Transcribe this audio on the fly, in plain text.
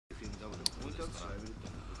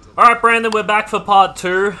Alright, Brandon, we're back for part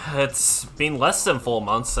 2. It's been less than 4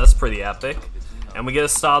 months, that's pretty epic. And we get to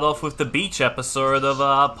start off with the beach episode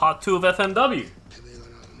of part 2 of FMW.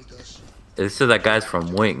 This is that guy's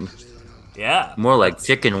from Wing. Yeah. More like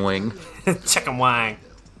Chicken Wing. Chicken Wang.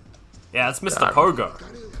 Yeah, it's Mr. God. Pogo.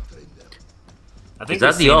 I think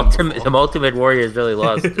Is that the Ultimate Warrior is really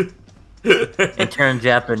lost and turned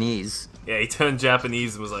Japanese? Yeah, he turned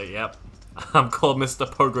Japanese and was like, yep, I'm called Mr.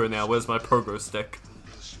 Pogo now, where's my pogo stick?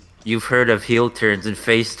 You've heard of heel turns and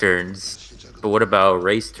face turns, but what about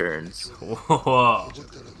race turns? Whoa.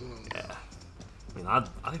 Yeah. I mean,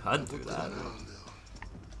 I'd do that.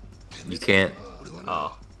 You can't.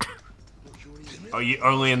 Oh. Oh,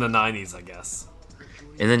 only in the 90s, I guess.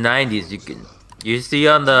 In the 90s, you can. You see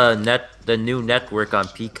on the new network on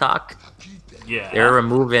Peacock? Yeah. They're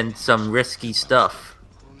removing some risky stuff.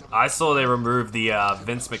 I saw they removed the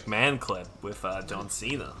Vince McMahon clip with John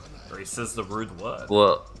Cena, where he says the rude word.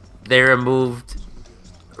 Well, they removed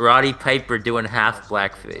Roddy Piper doing half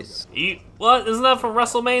blackface. What? Isn't that from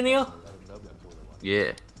WrestleMania?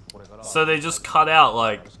 Yeah. So they just cut out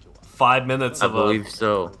like 5 minutes of I believe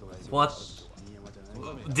so. What?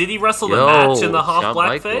 Did he wrestle the match in the half Shawn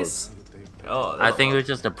blackface? Oh, I think it was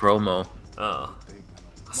just a promo. Oh.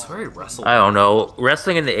 I swear he wrestled. I don't know.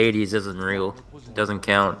 Wrestling in the 80s isn't real. Doesn't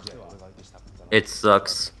count. It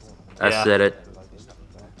sucks. I said it.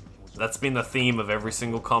 That's been the theme of every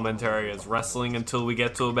single commentary, is wrestling until we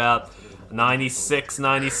get to about 96,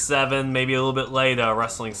 97, maybe a little bit later.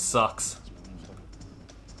 Wrestling sucks.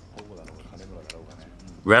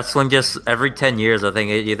 Wrestling just every 10 years, I think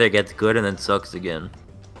it either gets good and then sucks again.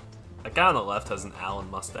 That guy on the left has an Allen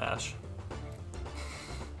mustache.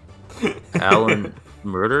 Alan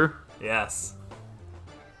Murder? Yes.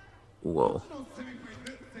 Whoa.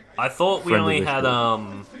 I thought we only had,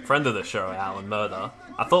 friend of the show, Alan Murder.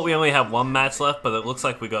 I thought we only had 1 match left, but it looks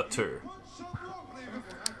like we got 2.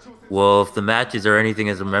 Well, if the matches are anything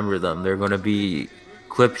as I remember them, they're gonna be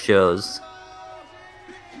clip shows.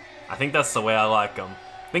 I think that's the way I like them.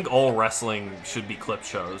 I think all wrestling should be clip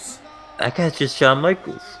shows. That guy's just Shawn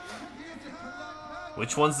Michaels.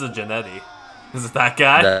 Which one's the Jannetty? Is it that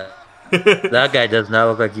guy? That guy does not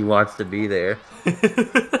look like he wants to be there.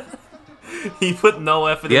 He put no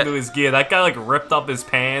effort into his gear. That guy like ripped up his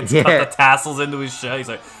pants, cut the tassels into his shirt. He's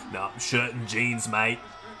like, no, shirt and jeans, mate.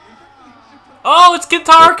 Oh, it's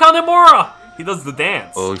Kintaro Kanemura! He does the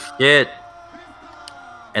dance. Oh shit.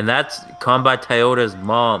 And that's Combat Toyota's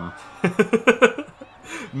mom.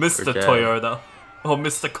 Mr. Toyota. Oh,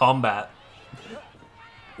 Mr. Combat.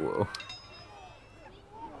 Whoa.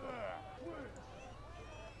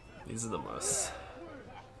 These are the most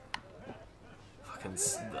fucking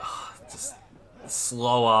just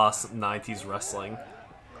slow-ass 90s wrestling.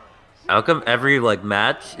 How come every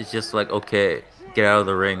match is just like, okay, get out of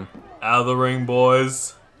the ring? Out of the ring,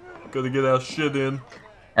 boys. Gotta get our shit in.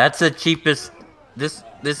 That's the cheapest. This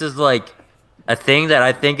is like a thing that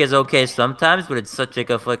I think is okay sometimes, but it's such like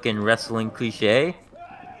a fucking wrestling cliche.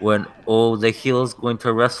 When the heel is going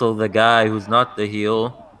to wrestle the guy who's not the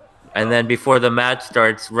heel. And then before the match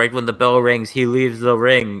starts, right when the bell rings, he leaves the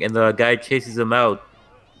ring, and the guy chases him out.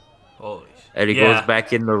 Holy shit. And he goes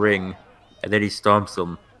back in the ring, and then he stomps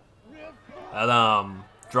him. That,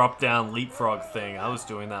 drop-down leapfrog thing, I was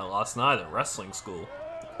doing that last night at wrestling school.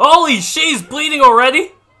 Holy shit, he's bleeding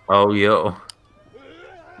already? Oh, yo.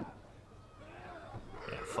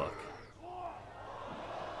 Yeah, fuck.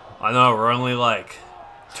 I know, we're only like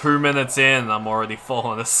 2 minutes in, and I'm already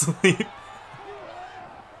falling asleep.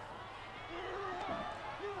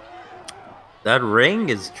 That ring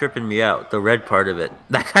is tripping me out, the red part of it.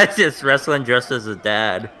 That guy's just wrestling dressed as a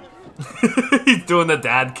dad. He's doing the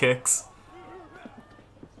dad kicks.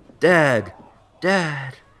 Dad.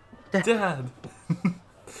 Dad. Dad. Dad.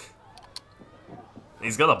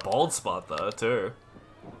 He's got a bald spot, though, too.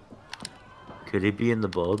 Could he be in the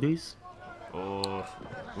Baldies? Oh,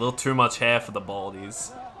 a little too much hair for the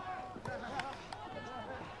baldies.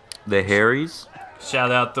 The Harrys?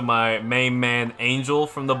 Shout out to my main man, Angel,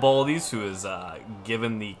 from the Baldies, who has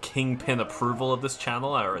given the kingpin approval of this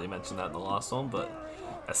channel. I already mentioned that in the last one, but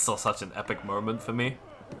that's still such an epic moment for me.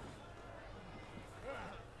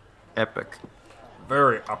 Epic.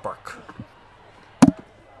 Very epic.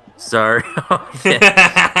 Sorry.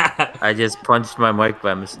 I just punched my mic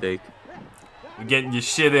by mistake. You're getting your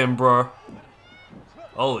shit in, bro.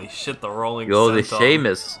 Holy shit, the rolling Yo, the senton.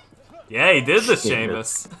 Sheamus. Yeah, he did the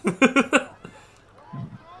Sheamus.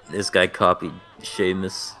 This guy copied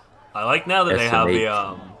Sheamus. I like now that they have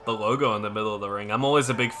the logo in the middle of the ring. I'm always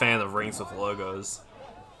a big fan of rings with logos.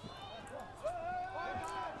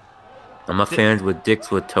 I'm a fan with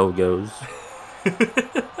dicks with togos.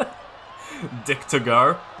 dick to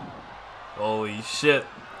go. Holy shit.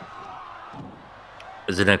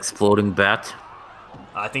 Is it an exploding bat?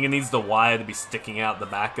 I think it needs the wire to be sticking out the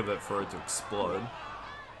back of it for it to explode.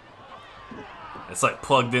 It's like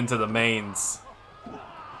plugged into the mains.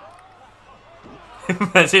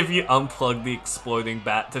 Imagine if you unplug the exploding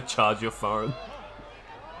bat to charge your phone.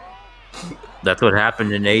 That's what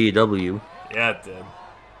happened in AEW. Yeah, it did.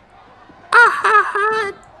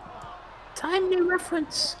 Timely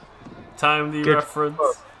reference. Timely reference.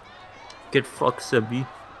 Get fucked, Sebi.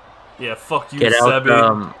 Yeah, fuck you, Get out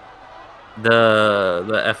Sebi.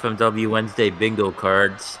 the FMW Wednesday bingo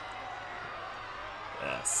cards.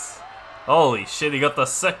 Yes. Holy shit, he got the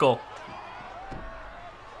sickle.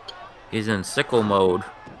 He's in sickle mode.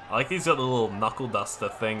 I like he's got the little knuckle duster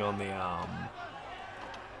thing on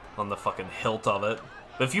the fucking hilt of it.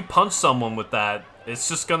 But if you punch someone with that, it's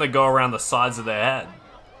just gonna go around the sides of their head.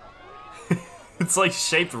 It's like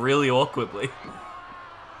shaped really awkwardly.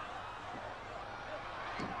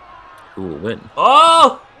 Who will win?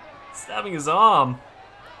 Oh! Stabbing his arm.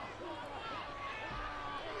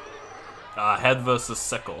 Head versus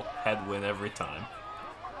sickle. Head win every time.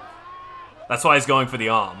 That's why he's going for the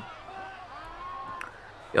arm.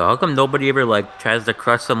 Yo, how come nobody ever like tries to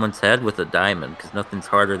crush someone's head with a diamond? Because nothing's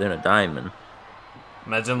harder than a diamond.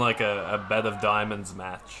 Imagine like a bed of diamonds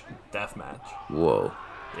match. Death match. Whoa.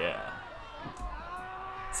 Yeah.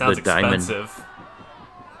 Sounds expensive.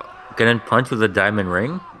 Getting punched with a diamond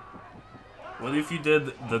ring? What if you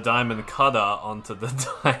did the diamond cutter onto the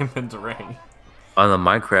diamond ring? On the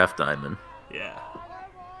Minecraft diamond. Yeah.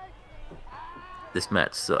 This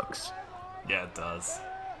match sucks. Yeah, it does.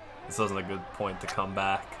 This wasn't a good point to come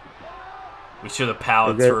back. We should have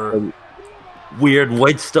powered through. Weird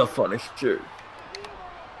white stuff on his shirt.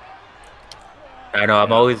 I know,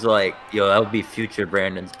 I'm always like, yo, that would be future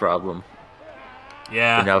Brandon's problem.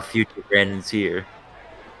 Yeah. But now future Brandon's here.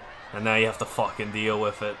 And now you have to fucking deal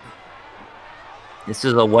with it. This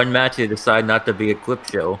is a one match they decide not to be a clip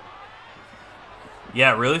show.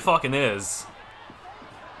 Yeah, it really fucking is.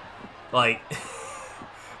 Like,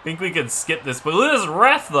 I think we could skip this, but look at this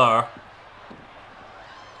ref though.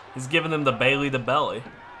 He's giving him the Bailey to belly.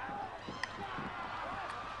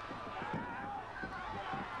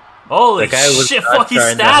 Holy shit, fuck, he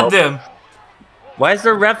stabbed him! Why is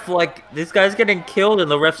the ref like, this guy's getting killed and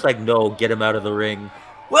the ref's like, no, get him out of the ring.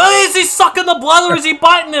 Well, is he sucking the blood or is he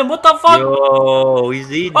biting him? What the fuck? Yo, he's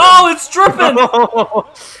eating Oh, it's dripping!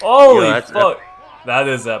 Holy Yo, fuck. Epic. That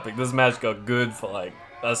is epic. This match got good for like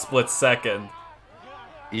a split second.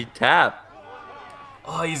 You tap.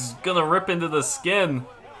 Oh, he's gonna rip into the skin.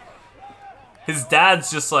 His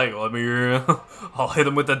dad's just like, let me, I'll hit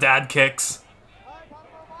him with the dad kicks.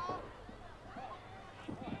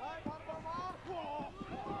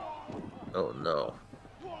 Oh no.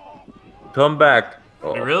 Come back.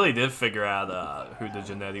 Oh. He really did figure out who the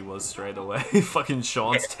Jannetty was straight away. Fucking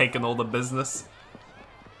Sean's taking all the business.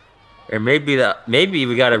 Or maybe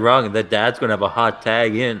we got it wrong. The dad's gonna have a hot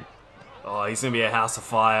tag in. Oh, he's gonna be a house of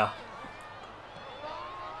fire.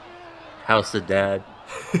 House of Dad.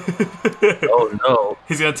 Oh no.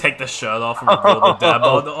 He's gonna take the shirt off and reveal the dad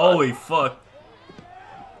bod. Holy fuck.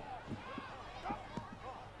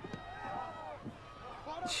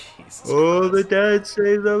 Jesus Christ. The dad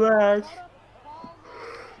saved the match.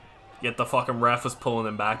 Yet the fucking ref was pulling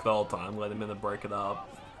him back the whole time, let him in and break it up.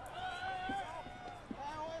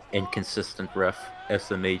 Inconsistent ref.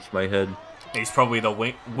 SMH my head. He's probably the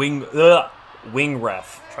wing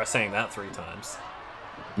ref. Try saying that 3 times.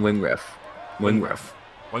 Wing ref. Wing ref.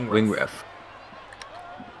 Wing ref.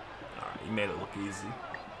 Alright, you made it look easy.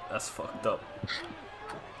 That's fucked up.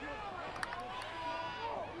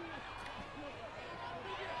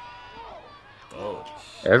 Oh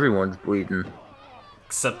shit. Everyone's bleeding.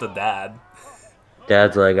 Except the dad.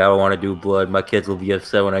 Dad's like, I don't want to do blood. My kids will be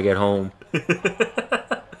upset when I get home.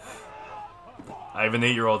 I have an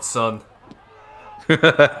 8-year-old son.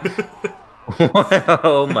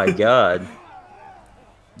 Oh my god.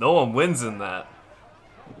 No one wins in that.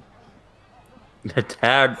 The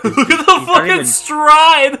dad. Look at the fucking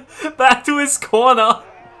stride back to his corner.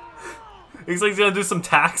 He's like he's gonna do some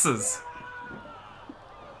taxes.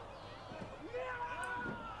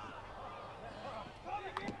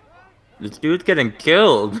 This dude's getting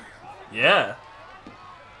killed. Yeah.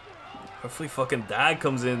 Hopefully fucking dad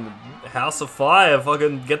comes in. House of Fire.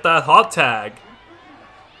 Fucking get that hot tag.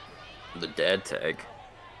 The dad tag.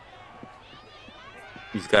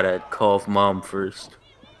 He's gotta call mom first.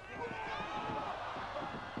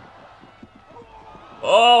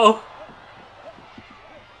 Oh!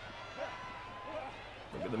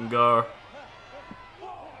 Look at him go.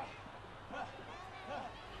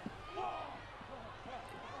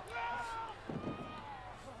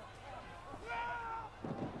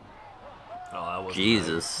 was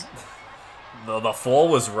Jesus. the fall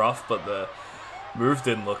was rough, but the move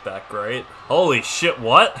didn't look that great. Holy shit!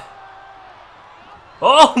 What?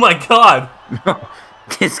 Oh my god!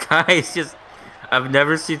 This guy is just... I've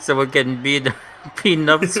never seen someone getting beaten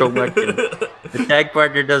up so much. And the tag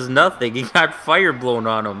partner does nothing. He got fire blown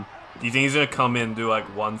on him. Do you think he's gonna come in and do like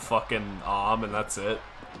one fucking arm and that's it?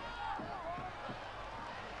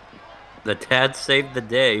 The dad saved the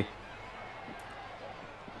day.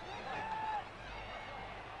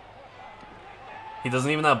 He doesn't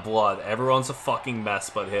even have blood. Everyone's a fucking mess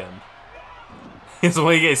but him. He's the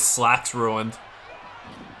way he gets slacks ruined.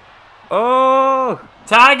 Oh!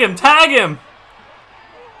 Tag him! Tag him!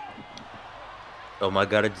 Oh my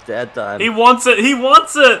god, it's dad time. He wants it! He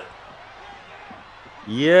wants it!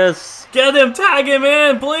 Yes! Get him! Tag him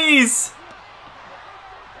in, please!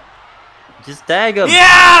 Just tag him!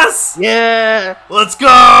 Yes! Yeah! Let's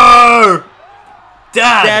go!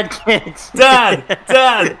 Dad Dad! kicks! Dad!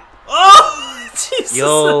 Dad! Oh! Jesus!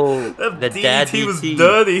 Yo! That The dad DDT was DT.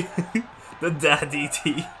 dirty. The dad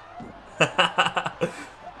DT.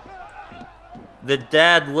 The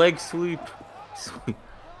dad leg sweep.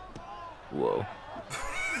 Whoa.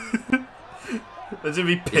 Imagine if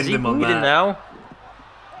he pinned Is he him on bleeding that. now?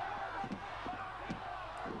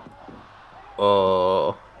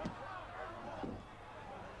 Oh.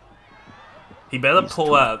 He better He's pull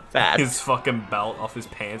too out fat. his fucking belt off his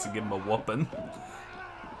pants and give him a whooping.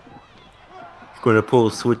 He's gonna pull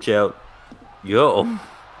a switch out. Yo.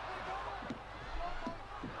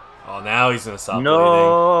 Oh, now he's gonna stop bleeding.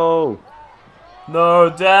 No. No,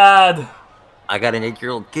 Dad! I got an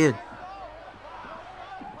 8-year-old kid.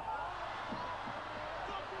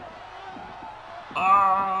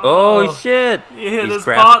 Oh shit! He hit He's his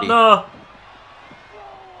crafty. partner!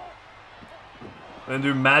 And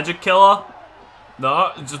do Magic Killer?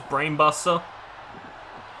 No, just Brain Buster.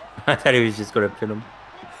 I thought he was just gonna pin him.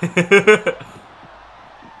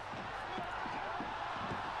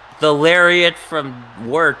 The lariat from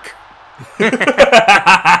work.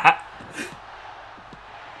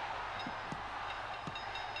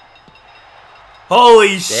 Holy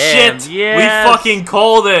Damn, shit! yes. We fucking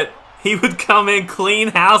called it! He would come in, clean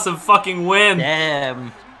house, and fucking win!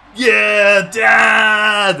 Damn. Yeah,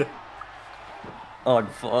 Dad! On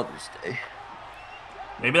Father's Day.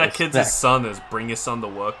 Maybe that kid's Respect. his son is bring your son to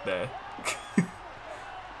work day.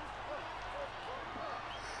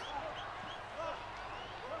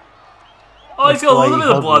 Oh, he's got a why little he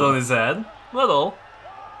bit of blood hugged on his head. Little.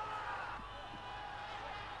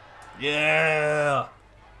 Yeah!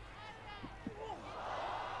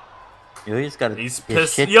 Yo, he's got He's his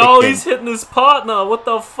pissed. shit Yo, kicked in. he's hitting his partner. What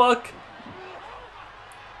the fuck?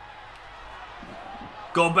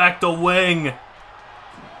 Go back to wing.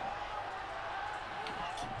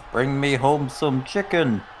 Bring me home some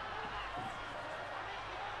chicken.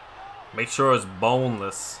 Make sure it's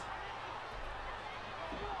boneless.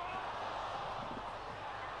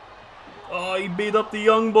 Oh, he beat up the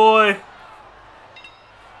young boy.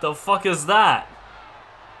 The fuck is that?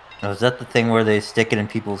 Oh, is that the thing where they stick it in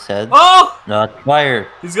people's heads? Oh! No, it's fire.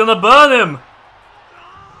 He's gonna burn him.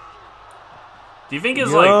 Do you think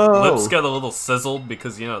his like Yo. lips get a little sizzled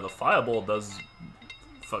because you know the fireball does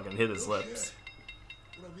fucking hit his lips?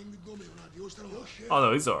 Oh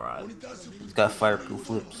no, he's alright. He's got fireproof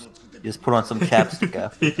lips. You just put on some chapstick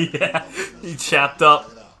after. Yeah, he chapped up.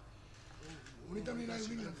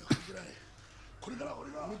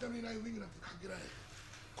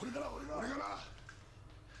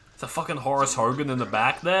 Is that fucking Horace Hogan in the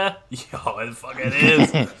back there? Yo, it fucking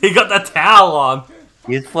is. He got the towel on.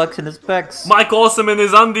 He's flexing his pecs. Mike Awesome in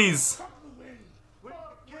his undies.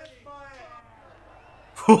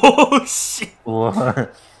 Oh shit.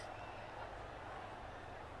 What?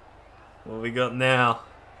 What we got now?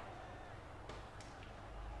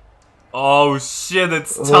 Oh shit,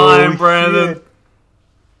 it's time, Brandon. shit.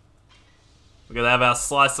 We're gonna have our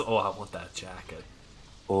slice of... Oh, I want that jacket.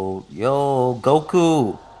 Oh, yo,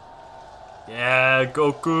 Goku. Yeah,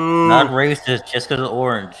 Goku. Not racist, just because of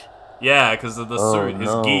orange. Yeah, because of the Oh, suit, his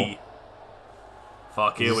no. gi.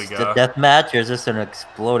 Fuck, here we Is this go. a death match, or is this an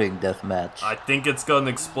exploding death match? I think it's got an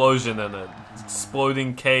explosion in it.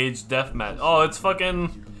 Exploding cage deathmatch. Oh, it's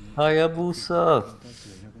fucking... Hayabusa.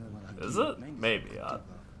 Is it? Maybe.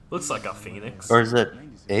 Looks like a phoenix. Or is it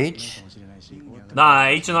H? Nah,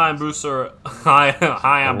 H and Hayabusa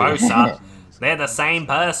Hayabusa. They're the same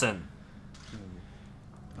person.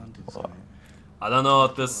 I don't know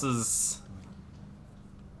if this is...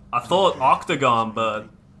 I thought Octagon, but...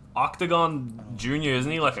 Octagon Jr.,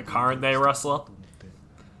 isn't he like a current day wrestler?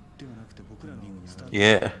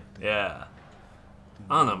 Yeah. Yeah.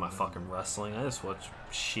 I don't know my fucking wrestling. I just watch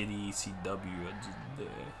shitty ECW.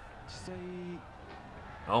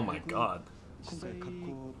 Oh my god.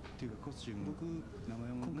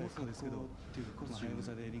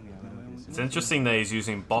 It's interesting that he's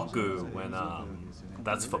using Boku when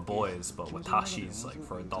that's for boys, but Watashi's like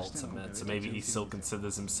for adults and men. So maybe he still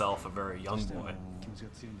considers himself a very young boy.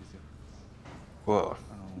 Whoa.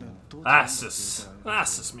 That's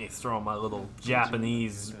just me throwing my little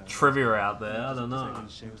Japanese trivia out there. I don't know.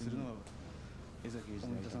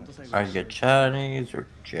 Are you Chinese or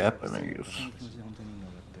Japanese?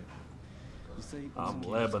 I'm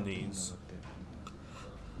Lebanese.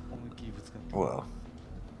 Well,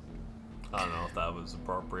 I don't know if that was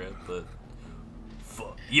appropriate, but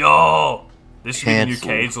fuck. Yo, this should be the new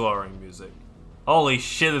cage lowering music. Holy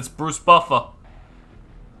shit! It's Bruce Buffer.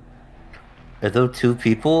 are those two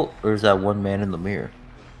people, or is that one man in the mirror?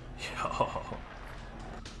 Yo,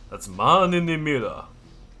 that's man in the mirror.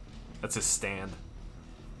 That's his stand.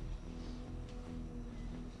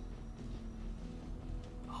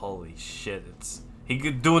 Holy shit! He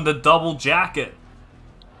doing the double jacket.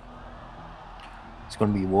 It's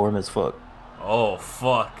gonna be warm as fuck. Oh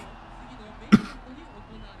fuck!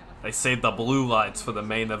 They saved the blue lights for the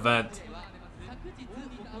main event.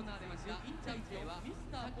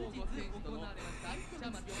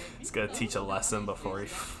 He's gonna teach a lesson before he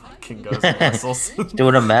fucking goes and wrestles.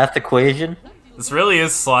 Doing a math equation? This really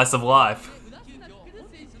is slice of life.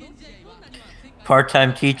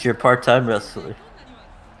 Part-time teacher, part-time wrestler.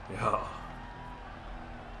 Yo.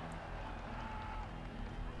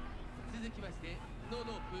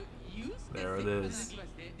 There it is.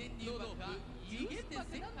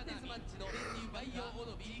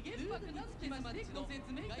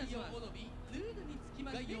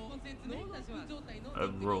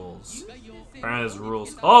 Rules. There's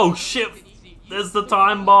rules. Oh shit! There's the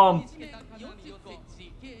time bomb!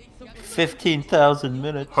 15,000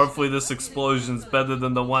 minutes. Hopefully this explosion's better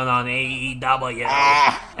than the one on AEW.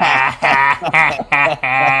 Yeah.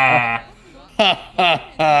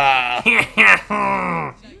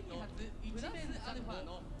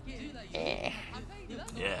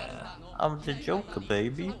 I'm the Joker,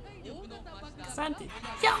 baby. I'm the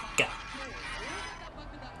Joker.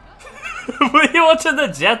 Were you watching the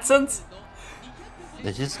Jetsons?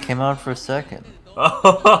 They just came out for a second.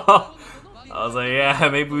 Oh, I was like, yeah,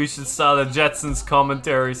 maybe we should start a Jetsons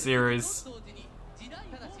commentary series.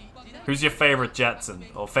 Who's your favorite Jetson?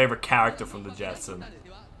 Or favorite character from the Jetsons?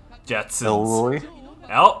 Elroy?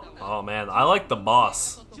 Oh man, I like the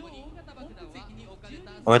boss.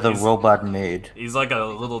 Or the robot maid. He's like a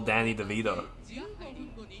little Danny DeVito.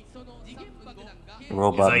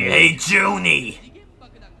 Robot He's like, maid. hey Junie!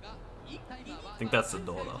 I think that's the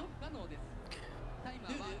daughter.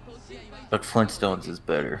 But Flintstones is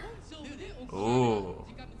better. Ooh,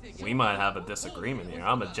 we might have a disagreement here.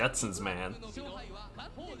 I'm a Jetsons man.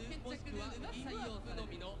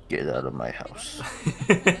 Get out of my house.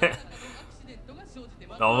 I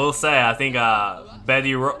will say, I think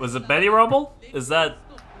was it Betty Rubble? Is that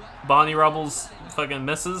Bonnie Rubble's fucking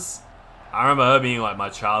missus? I remember her being like my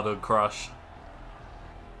childhood crush.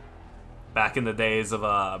 Back in the days of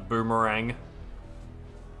Boomerang.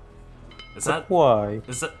 Is that why?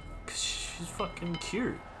 Is that? 'Cause she's fucking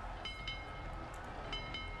cute.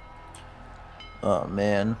 Oh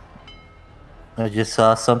man. I just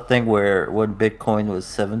saw something where when Bitcoin was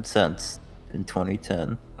 7 cents in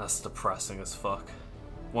 2010. That's depressing as fuck.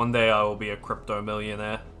 One day I will be a crypto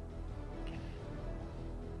millionaire.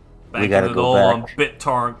 We gotta Banking it go all on back.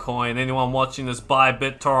 BitTorrent coin. Anyone watching this, buy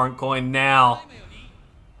BitTorrent coin now.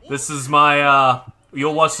 This is my,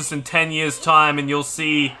 you'll watch this in 10 years time and you'll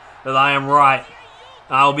see that I am right.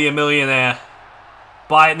 I'll be a millionaire.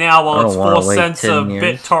 Buy it now while it's 4 cents a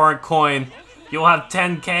BitTorrent coin. You'll have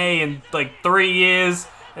 10K in like 3 years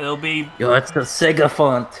and it'll be... Yo, it's the Sega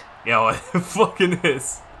font. Yo, it fucking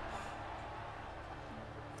is.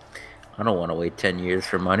 I don't want to wait 10 years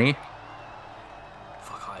for money.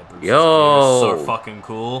 Fuck, hi, Bruce. Yo. You're so fucking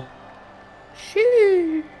cool.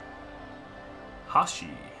 Shee. Hashi.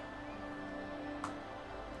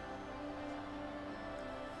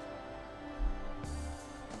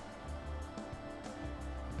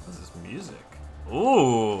 What's this music?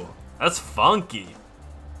 Ooh, that's funky.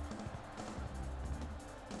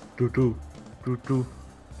 Doo doo. Doo doo.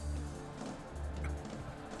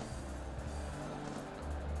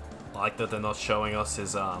 I like that they're not showing us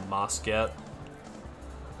his mask yet.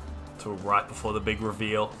 Till right before the big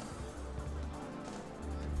reveal.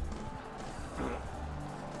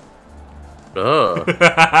 Ugh.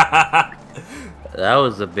 That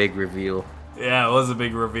was a big reveal. Yeah, it was a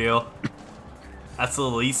big reveal. That's a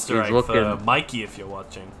little Easter He's egg for looking- Mikey if you're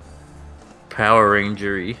watching. Power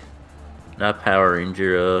Ranger-y. Not Power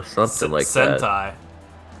Ranger, something like Sentai. that.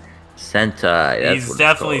 Sentai. That's He's what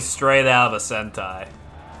definitely it's straight out of a Sentai.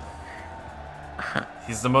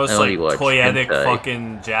 He's the most I like only watch toyetic hentai.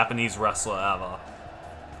 fucking Japanese wrestler ever.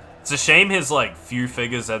 It's a shame his like few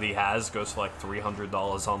figures that he has goes for like $300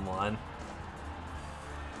 online. called.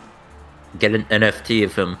 Get an NFT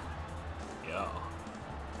of him. Yeah.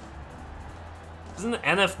 Isn't Do you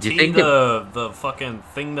NFT think the fucking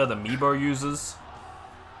thing that Amiibo uses?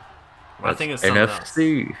 I think it's something else.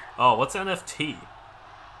 NFC. Oh, what's NFT?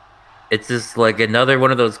 It's just like another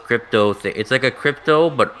one of those crypto things. It's like a crypto,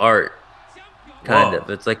 but art. Kind Whoa. of.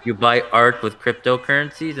 It's like you buy art with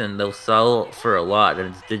cryptocurrencies and they'll sell for a lot,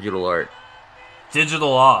 and it's digital art.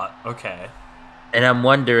 Digital art. Okay. And I'm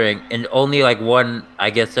wondering, and only like one, I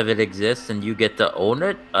guess, of it exists, and you get to own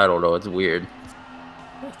it? I don't know. It's weird.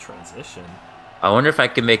 What a transition. I wonder if I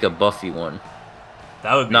can make a Buffy one.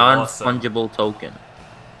 That would be awesome. Non-fungible token.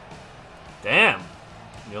 Damn.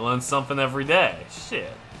 You learn something every day.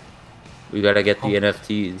 Shit. We gotta get the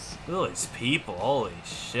NFTs. Look at these people. Holy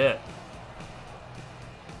shit.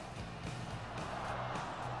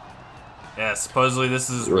 Yeah, supposedly this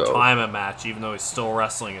is his Whoa. retirement match, even though he's still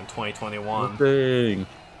wrestling in 2021. Sing.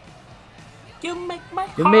 You make my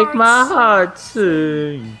You make my heart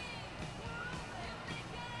sing.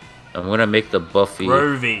 I'm gonna make the Buffy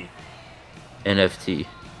Rovey. NFT.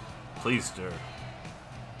 Please do.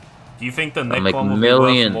 Do you think the make Nick one will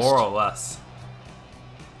millions. be worth more or less?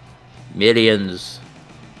 Millions.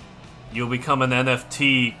 You'll become an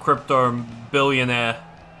NFT crypto billionaire.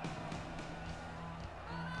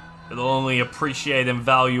 It'll only appreciate in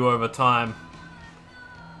value over time.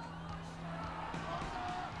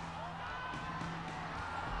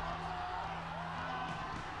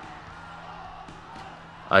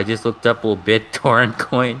 I just looked up will BitTorrent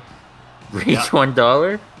coin reach Yeah.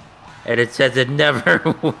 $1? And it says it never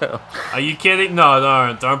will. Are you kidding?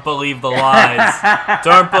 No, don't believe the lies.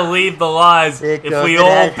 Don't believe the lies. If we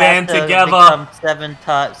all band together,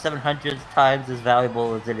 700 times as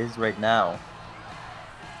valuable as it is right now.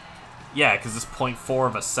 yeah, because it's 0.4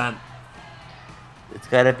 of a cent. It's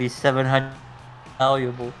gotta be 700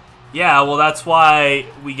 valuable. Yeah, well, that's why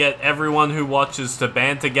we get everyone who watches to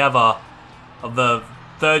band together. Of the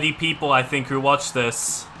 30 people, I think, who watch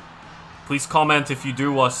this, please comment if you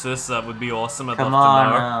do watch this. That would be awesome. I'd Come love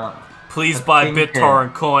on, to know. Please buy Kingpin.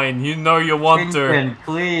 BitTorrent coin. You know you want to. Kingpin,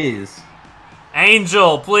 please.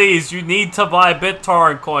 Angel, please, you need to buy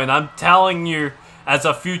BitTorrent coin. I'm telling you, as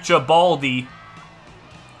a future Baldy.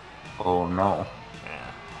 Oh no.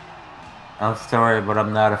 Yeah. I'm sorry, but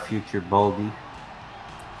I'm not a future Baldy.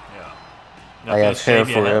 Yeah. I Not gonna have hair shave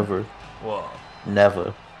your head. forever. Whoa.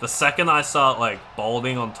 Never. The second I start, like,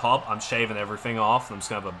 balding on top, I'm shaving everything off, and I'm just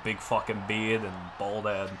gonna have a big fucking beard and bald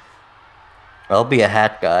head. I'll be a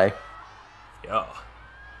hat guy. Yeah.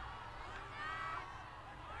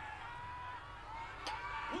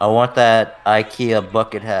 I want that IKEA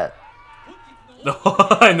bucket hat.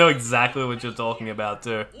 I know exactly what you're talking about,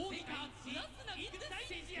 too.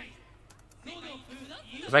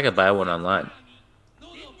 If I could buy one online.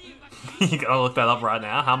 You gotta look that up right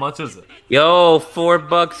now. How much is it? Yo,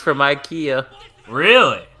 $4 from IKEA.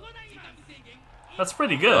 Really? That's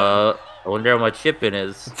pretty good. I wonder how much shipping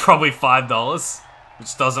is. Probably $5,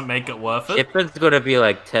 which doesn't make it worth it. Shipping's gonna be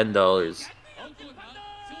like $10.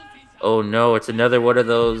 Oh no, it's another one of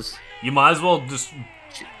those. You might as well just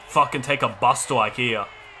fucking take a bus to IKEA.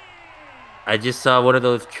 I just saw one of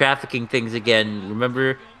those trafficking things again.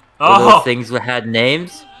 Remember? Oh! Those things that had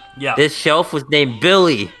names? Yeah. This shelf was named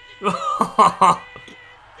Billy.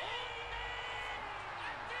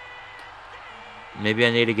 Maybe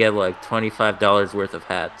I need to get like $25 worth of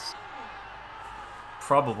hats.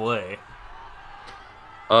 Probably.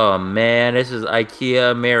 Oh man, this is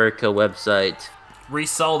IKEA America website.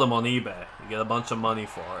 Resell them on eBay. You get a bunch of money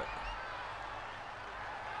for it.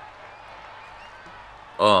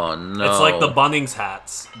 Oh no. It's like the Bunnings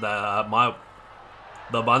hats. The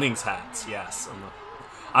Bunnings hats, yes.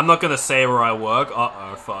 I'm not gonna say where I work.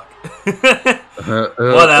 Uh-oh, fuck.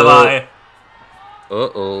 Whatever.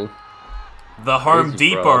 Uh-oh. The Home Crazy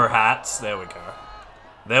Depot frog. hats, there we go.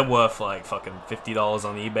 They're worth like fucking $50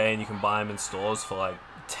 on eBay, and you can buy them in stores for like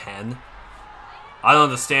 10. I don't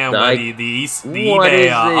understand where the What eBay is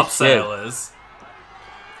this upsale is.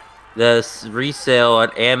 The resale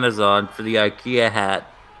on Amazon for the IKEA hat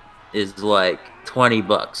is like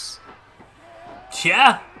 $20.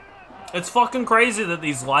 Yeah, it's fucking crazy that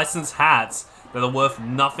these licensed hats that are worth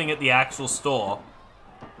nothing at the actual store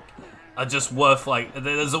are just worth like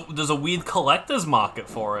there's a weird collector's market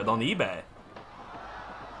for it on eBay.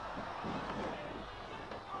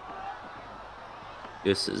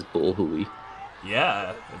 This is bullhooey.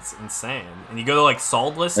 Yeah, it's insane. And you go to like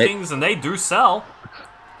sold I listings, and they do sell.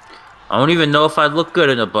 don't even know if I'd look good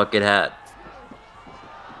in a bucket hat.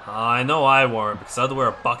 I know I wore it because I had to wear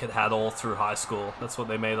a bucket hat all through high school. That's what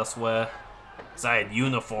they made us wear. Because I had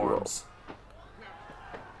uniforms.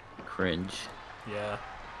 Cringe. Yeah.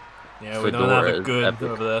 Yeah, we don't have Fedora it is good epic.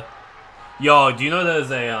 over there. Yo, do you know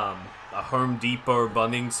there's a Home Depot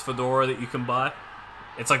Bunnings fedora that you can buy?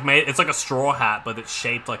 It's like a straw hat, but it's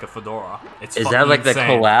shaped like a fedora. It's Is fucking that like insane. the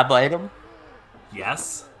collab item?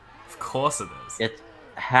 Yes, of course it is. It's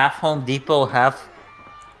half Home Depot, half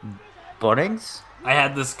Bunnings? I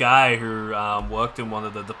had this guy who worked in one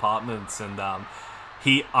of the departments, and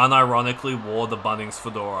he unironically wore the Bunnings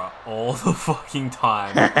fedora all the fucking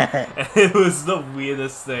time. And it was the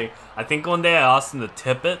weirdest thing. I think one day I asked him to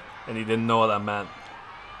tip it, and he didn't know what that meant.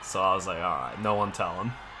 So I was like, alright, no one tell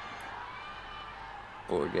him.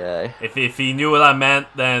 Poor guy. If he knew what I meant,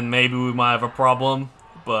 then maybe we might have a problem.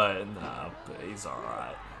 But nah, he's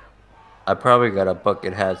alright. I probably got a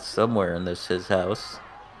bucket hat somewhere in his house.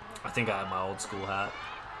 I think I have my old school hat.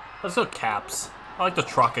 Let's go caps. I like the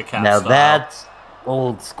trucker cap Now style. that's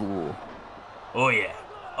old school. Oh yeah.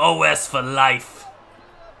 OS for life.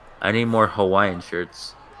 I need more Hawaiian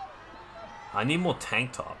shirts. I need more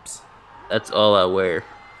tank tops. That's all I wear.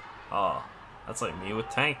 Oh, that's like me with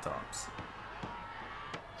tank tops.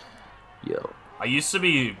 Yo. I used to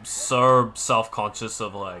be so self-conscious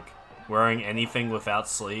of like wearing anything without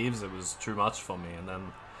sleeves. It was too much for me, and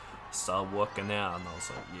then I started working out, and I was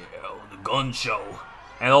like, yeah, the gun show.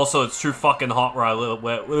 And also, it's too fucking hot where I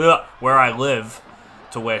live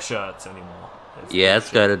to wear shirts anymore. Yeah,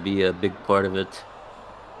 it's gotta be a big part of it.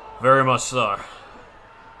 Very much so.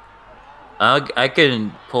 I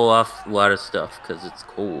can pull off a lot of stuff because it's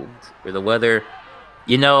cold. Or the weather,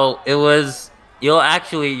 you know, it was.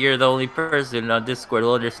 You're the only person on Discord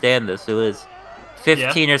who'll understand this. It was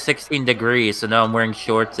 15 or 16 degrees, so now I'm wearing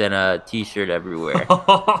shorts and a t-shirt everywhere.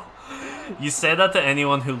 You say that to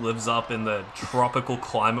anyone who lives up in the tropical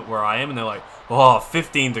climate where I am, and they're like, oh,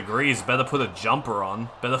 15 degrees, better put a jumper on.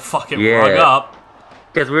 Better fucking rug up.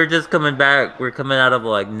 Because we're just coming back. We're coming out of,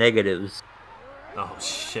 like, negatives. Oh,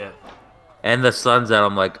 shit. And the sun's out.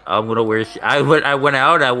 I'm like, I'm gonna wear... I went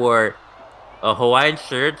out, I wore a Hawaiian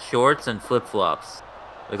shirt, shorts, and flip-flops.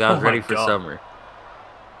 Like, I was ready for summer.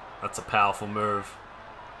 That's a powerful move.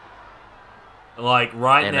 Like,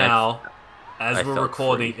 right now... As we're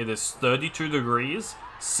recording, it is 32 degrees,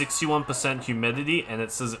 61% humidity, and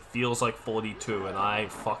it says it feels like 42, and I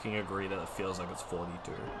fucking agree that it feels like it's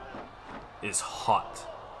 42. It's hot.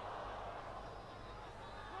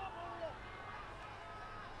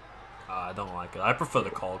 I don't like it. I prefer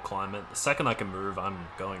the cold climate. The second I can move, I'm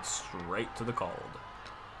going straight to the cold.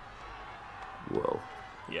 Whoa.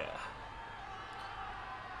 Yeah.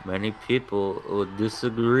 Many people would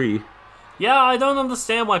disagree. Yeah, I don't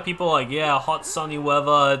understand why people are like, yeah, hot sunny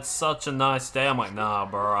weather, it's such a nice day. I'm like, nah,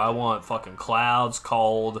 bro, I want fucking clouds,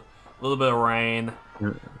 cold, a little bit of rain.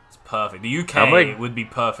 It's perfect. The UK would be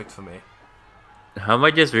perfect for me. How am I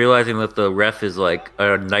just realizing that the ref is like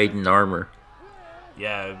a knight in armor?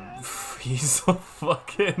 Yeah, he's so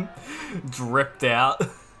fucking dripped out.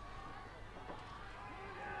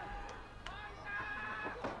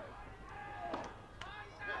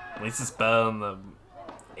 At least it's better than the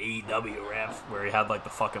AEW ref where he had like the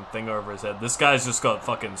fucking thing over his head. This guy's just got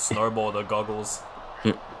fucking snowboarder goggles.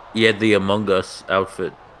 He had the Among Us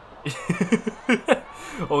outfit.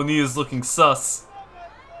 O'Neill's looking sus.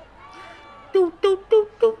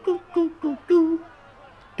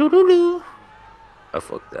 I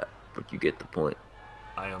fuck that, but you get the point.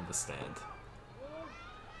 I understand.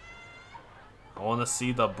 I want to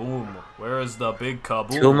see the boom. Where is the big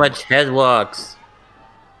kaboom? Too much headlocks.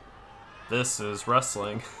 This is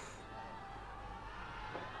wrestling.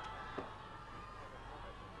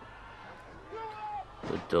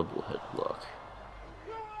 The double headlock.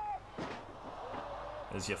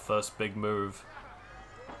 Is your first big move.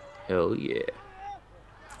 Hell yeah.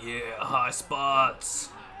 Yeah, high spots.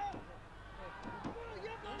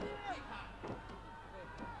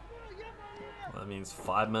 Well, that means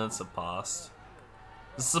 5 minutes have passed.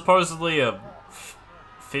 This is supposedly a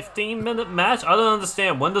 15-minute match? I don't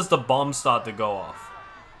understand. When does the bomb start to go off?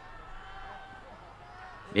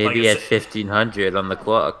 Maybe like at 1500 on the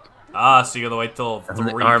clock. Ah, so you gotta wait till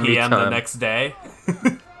 3 p.m. the next day?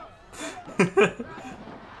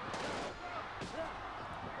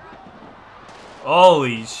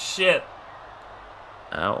 Holy shit.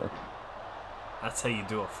 Ow. That's how you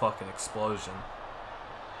do a fucking explosion.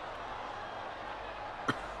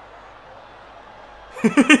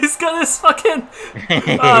 He's got his fucking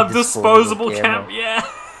disposable camera. Yeah.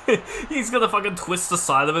 He's gonna fucking twist the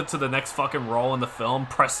side of it to the next fucking roll in the film,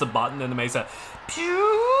 press the button, and it makes that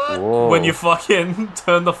when you fucking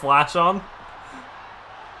turn the flash on.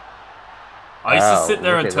 I used to sit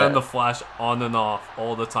there and turn the flash on and off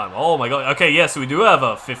all the time. Oh my god. Okay, yeah, so we do have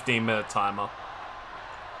a 15-minute timer.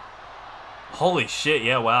 Holy shit,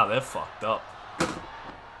 yeah, wow, they're fucked up.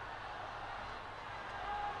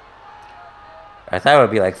 I thought it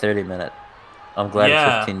would be like 30 minutes. I'm glad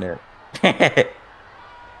it's 15 minutes.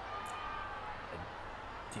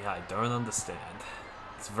 Yeah, I don't understand.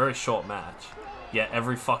 It's a very short match. Yet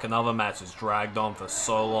every fucking other match is dragged on for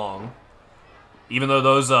so long. Even though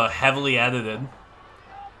those are heavily edited.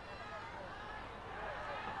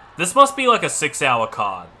 This must be like a 6-hour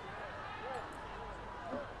card.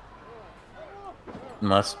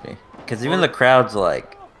 Must be. Because even the crowd's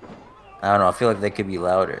like... I don't know, I feel like they could be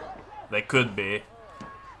louder. They could be.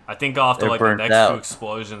 I think after like the next 2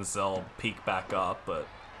 explosions, they'll peak back up, but...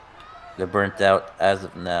 They're burnt out as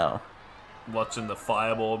of now. Watching the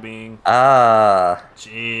fireball being... Ah.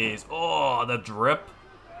 Jeez. Oh, the drip.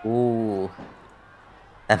 Ooh.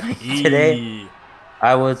 I mean, today,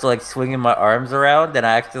 I was like swinging my arms around and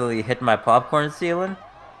I accidentally hit my popcorn ceiling.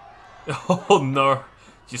 Oh no.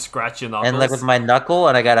 Did you scratch your knuckles? And like with my knuckle,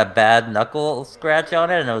 and I got a bad knuckle scratch on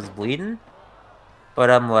it and it was bleeding. But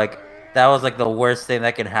I'm like, that was like the worst thing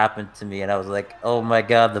that can happen to me. And I was like, oh my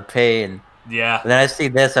god, the pain. Yeah. And then I see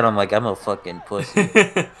this and I'm like, I'm a fucking pussy.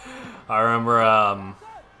 I remember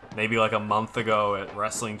maybe like a month ago at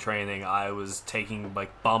wrestling training, I was taking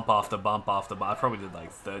like bump after bump after bump. I probably did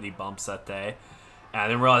like 30 bumps that day. And I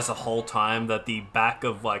didn't realize the whole time that the back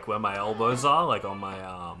of like where my elbows are, like on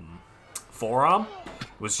my forearm,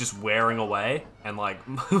 was just wearing away. And like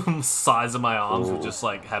sides of my arms would just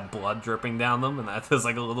like have blood dripping down them. And that there's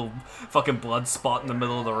like a little fucking blood spot in the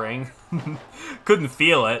middle of the ring. Couldn't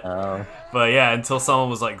feel it. Oh. But yeah, until someone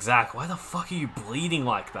was like, Zach, why the fuck are you bleeding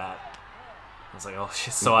like that? I was like, oh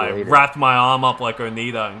shit, so I wrapped my arm up like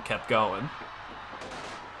Onita and kept going.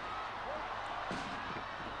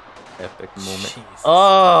 Epic moment. Jesus.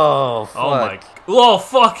 Oh, fuck. Oh my... Oh,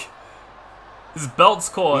 fuck! His belt's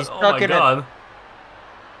caught. Oh my god.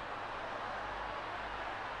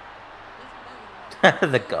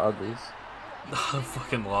 The goggles. I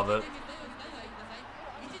fucking love it.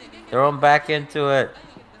 Throw him back into it.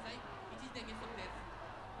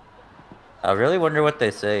 I really wonder what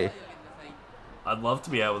they say. I'd love to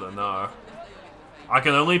be able to know. I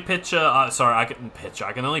can only picture... sorry, I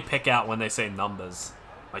can only pick out when they say numbers.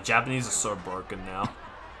 My Japanese is so broken now.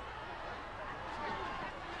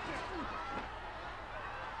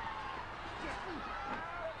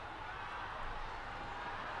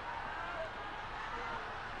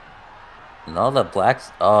 And all the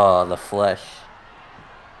blacks... Oh, the flesh.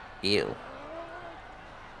 Ew.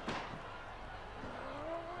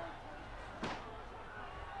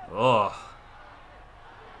 Ugh.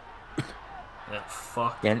 Yeah,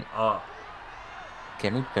 fuck up.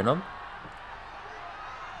 Can he pin him?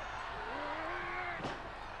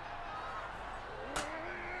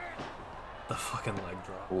 The fucking leg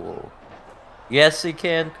drop. Whoa. Yes, he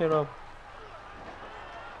can pin him.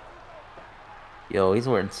 Yo, he's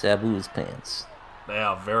wearing Sabu's pants. They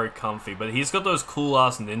are very comfy, but he's got those cool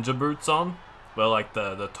ass ninja boots on, where like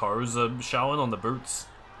the toes are showing on the boots.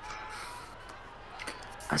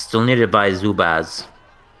 I still need to buy Zubaz.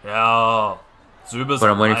 Yeah, Zubaz. But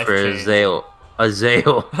I'm waiting for a Zale. A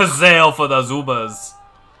Zale. A Zale for the Zubaz.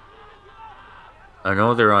 I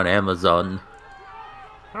know they're on Amazon.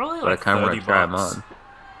 They're only but like I kind of want to try them on.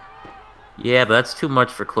 Yeah, but that's too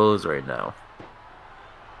much for clothes right now.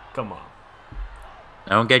 Come on.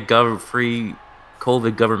 I don't get free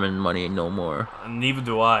COVID government money no more. Neither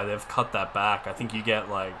do I. They've cut that back. I think you get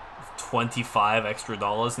like $25 extra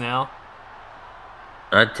now.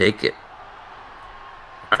 I'd take it.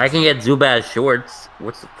 I can get Zubaz shorts.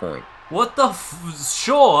 What's the point? What the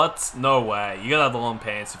shorts? No way. You gotta have the long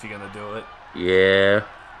pants if you're gonna do it. Yeah.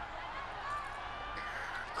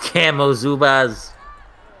 Camo Zubaz.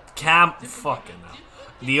 Fucking hell.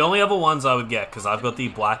 The only other ones I would get, because I've got the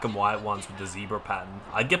black and white ones with the zebra pattern,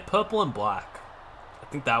 I'd get purple and black. I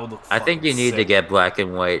think that would look I think you need sick. to get black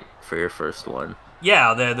and white for your first one.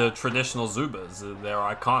 Yeah, they're the traditional Zubaz. They're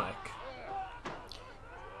iconic.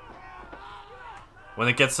 When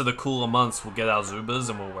it gets to the cooler months, we'll get our Zubaz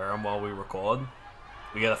and we'll wear them while we record.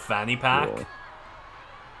 We get a fanny pack. Cool.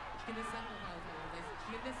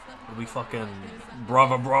 We fucking...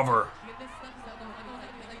 Brother.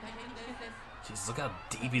 Jeez, look how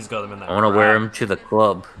deep he's got him in that I want to wear him to the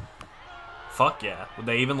club. Fuck yeah. Would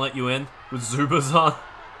they even let you in with Zubaz on?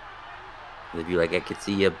 They'd be like, I could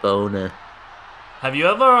see your boner. Have you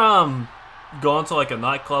ever gone to like a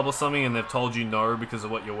nightclub or something and they've told you no because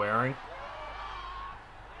of what you're wearing?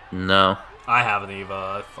 No. I haven't either.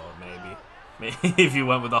 I thought maybe. Maybe if you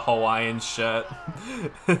went with a Hawaiian shirt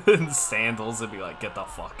and sandals, it'd be like, get the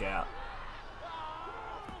fuck out.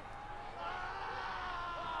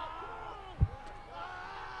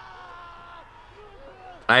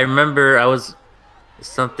 I remember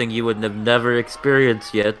something you would have never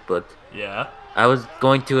experienced yet, but Yeah? I was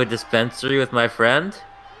going to a dispensary with my friend,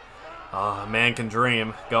 A man can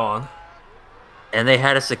dream. Go on. and they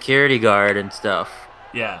had a security guard and stuff,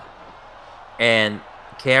 Yeah. and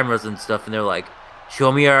cameras and stuff, and they're like,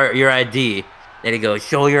 show me your ID. And he goes,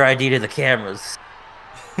 show your ID to the cameras.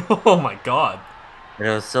 Oh my god. And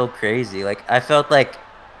it was so crazy. Like, I felt like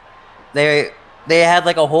they had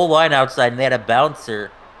like a whole line outside, and they had a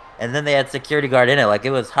bouncer, and then they had security guard in it. Like,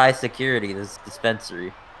 it was high security, this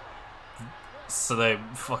dispensary. So they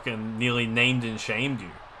fucking nearly named and shamed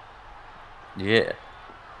you. Yeah.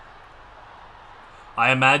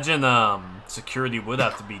 I imagine security would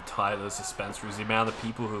have to be tight at those dispensaries, the amount of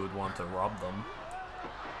people who would want to rob them.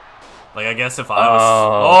 Like, I guess if I was...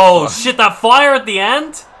 Oh, shit, that fire at the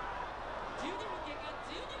end?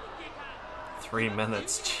 3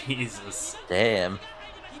 minutes, Jesus. Damn.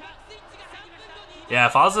 Yeah,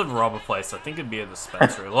 if I was to rob a place, I think it'd be a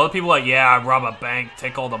dispensary. A lot of people are like, yeah, I rob a bank,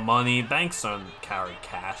 take all the money. Banks don't carry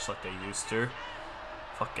cash like they used to.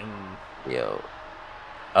 Fucking... Yo.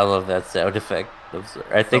 I love that sound effect.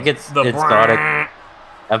 I think it's the Sonic.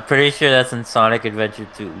 I'm pretty sure that's in Sonic Adventure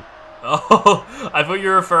 2. Oh, I thought you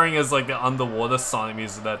were referring as like the underwater Sonic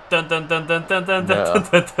music, that dun dun dun dun dun dun dun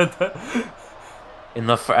dun dun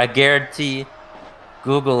dun. I guarantee,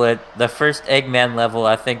 Google it. The first Eggman level,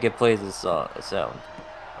 I think it plays a sound. Oh,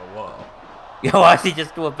 whoa. Yo, why did he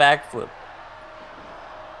just do a backflip?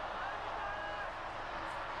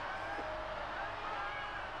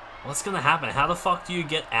 What's gonna happen? How the fuck do you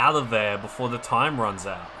get out of there before the time runs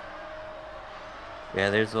out? Yeah,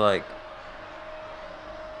 there's like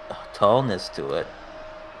tallness to it.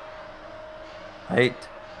 Height.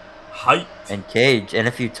 And cage. And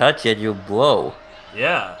if you touch it, you'll blow.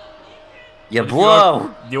 Yeah. You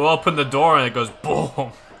blow! You open the door and it goes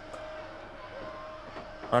boom.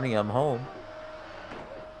 Honey, I'm home.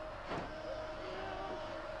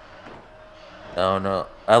 Oh no.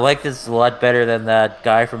 I like this a lot better than that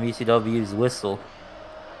guy from ECW's whistle.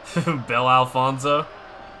 Bill Alfonso?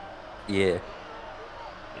 Yeah.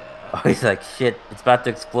 Oh, he's like, shit, it's about to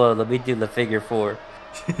explode. Let me do the figure 4.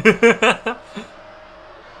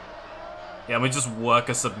 Yeah, we just work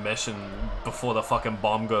a submission before the fucking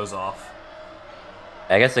bomb goes off.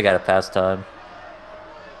 I guess I gotta pass time.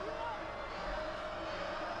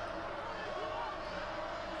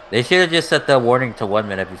 They should have just set the warning to 1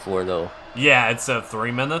 minute before, though. Yeah, it's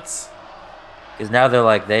 3 minutes. Because now they're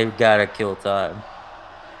like, they've gotta kill time.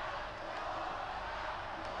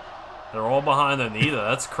 They're all behind Anita.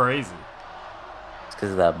 That's crazy. It's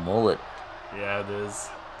because of that mullet. Yeah, it is.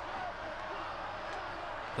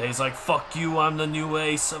 He's like, fuck you, I'm the new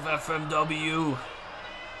ace of FMW.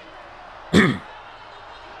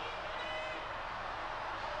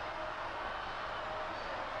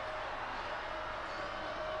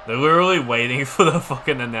 They're literally waiting for the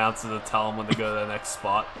fucking announcer to tell them when to go to the next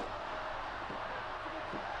spot.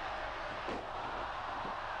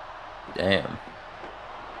 Damn.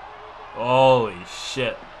 Holy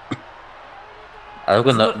shit. I look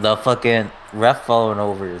when the fucking ref following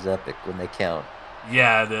over is epic when they count.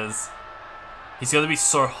 Yeah, it is. He's gonna be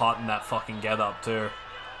so hot in that fucking getup too.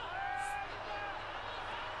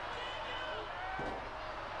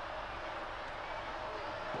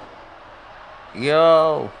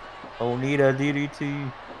 Yo! Onita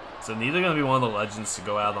DDT. Is Anita gonna be one of the legends to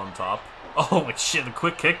go out on top? Oh shit, a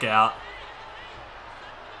quick kick out.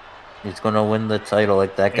 He's gonna win the title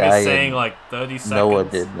like that guy. He's saying like 30 seconds. Noah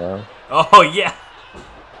did now. Oh yeah.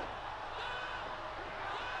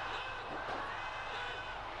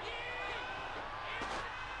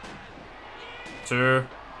 Two,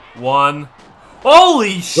 one.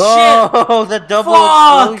 Holy shit! Oh, the double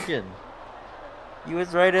explosion. He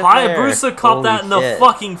was right in there. Hayabusa caught that in the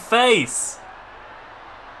fucking face.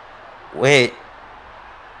 Wait.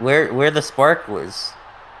 Where the sparklers?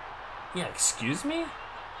 Yeah, excuse me?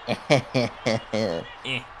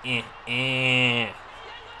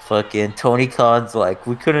 Fucking Tony Khan's like,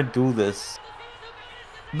 we couldn't do this.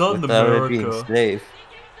 Not in America. It being safe.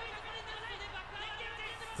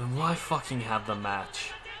 Then why fucking have the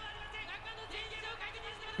match?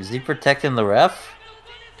 Is he protecting the ref?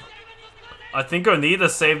 I think Onita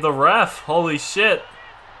saved the ref. Holy shit.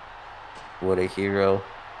 What a hero.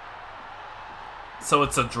 So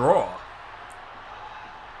it's a draw.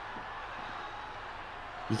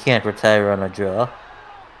 You can't retire on a draw.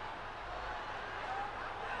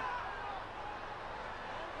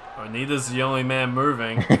 Onita's the only man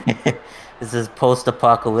moving. This is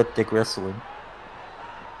post-apocalyptic wrestling.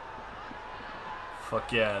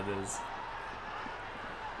 Fuck yeah, it is.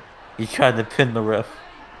 He's trying to pin the ref.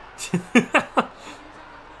 Look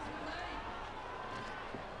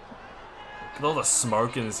at all the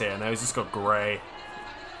smoke in his hair. Now he's just got grey.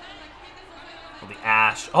 All the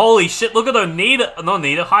ash. Holy shit, look at Onita. Not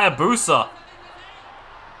Onita, Hayabusa.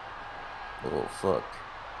 Oh, fuck.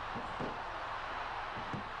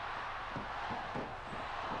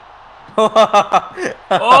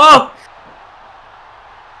 Oh!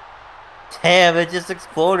 Damn, it just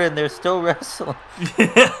exploded and they're still wrestling.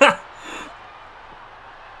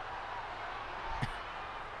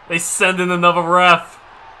 They send in another ref.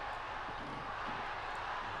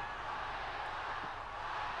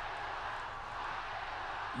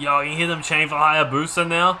 Yo, you hear them chain for Hayabusa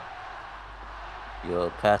now? Yo,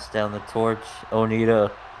 pass down the torch,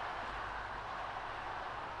 Onita.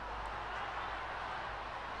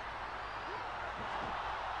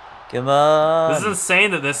 Come on. This is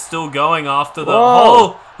insane that they're still going after the...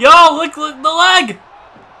 Whoa. Oh! Yo, look the leg!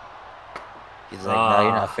 He's like, no,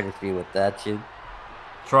 you're not finished me with that shit.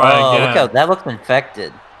 Try again. Look out, that looks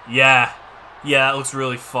infected. Yeah. Yeah, it looks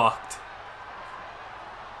really fucked.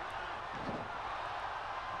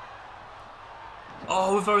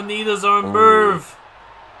 Oh, with Onita's own move.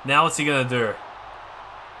 Now what's he gonna do?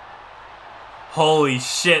 Holy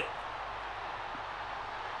shit.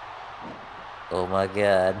 Oh my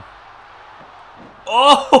god.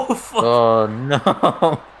 Oh, fuck. Oh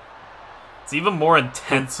no. It's even more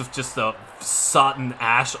intense with just the satin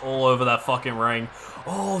ash all over that fucking ring.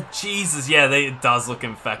 Oh, Jesus. Yeah, it does look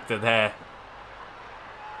infected here.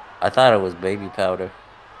 I thought it was baby powder.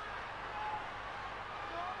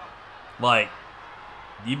 Like,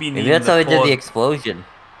 you be needing Maybe that's how they did the explosion.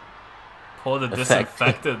 Pour the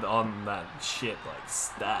disinfectant on that shit like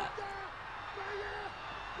stat.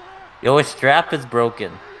 Yo, his strap is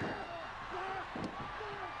broken.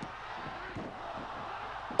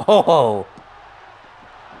 Oh!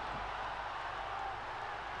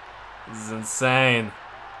 This is insane.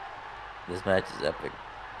 This match is epic.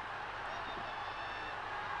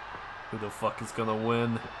 Who the fuck is gonna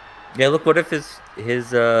win? Yeah, look, what if his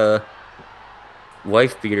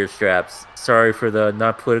wife beater straps? Sorry for the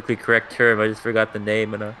not politically correct term, I just forgot the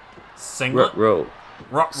name and Singlet? Row.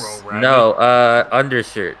 Rock roll, right? No,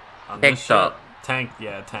 undershirt. Tank top. Tank,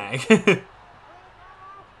 yeah, tank.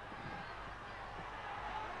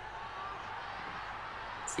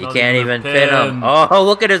 You can't even pin him. Oh,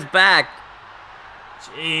 look at his back.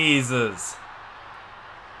 Jesus.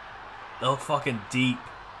 They look fucking deep.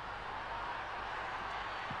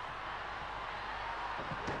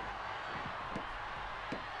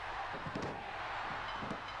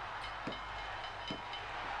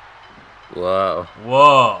 Whoa.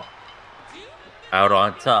 Whoa. Out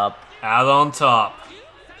on top. Out on top.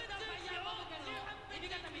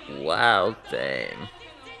 Wow, thing.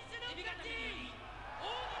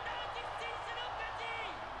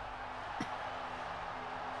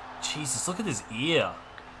 Jesus, look at his ear.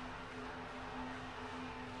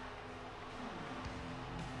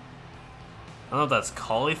 I don't know if that's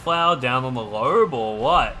cauliflower down on the lobe or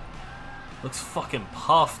what. Looks fucking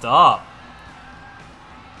puffed up.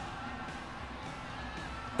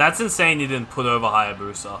 That's insane you didn't put over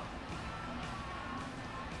Hayabusa.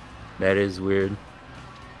 That is weird.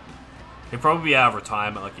 He'll probably be out of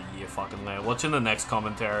retirement like a year fucking later. Watching the next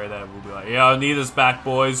commentary there, we'll be like, yeah, Onita's back,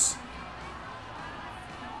 boys.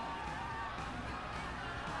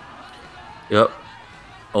 Yep.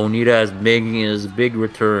 Onita is making his big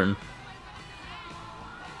return.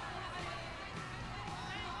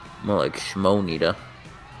 More like Schmonita.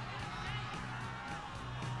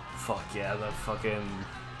 Fuck yeah, the fucking...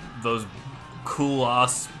 those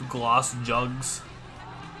cool-ass glass jugs.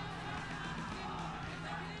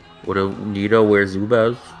 Would Onita wear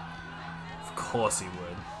zubaz? Of course he would.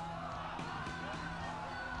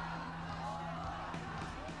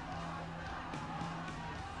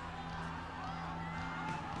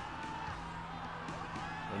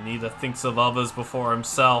 Onita thinks of others before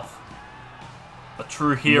himself. A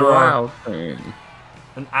true hero. Wild thing.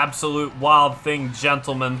 An absolute wild thing,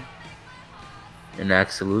 gentlemen. An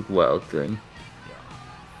absolute wild thing.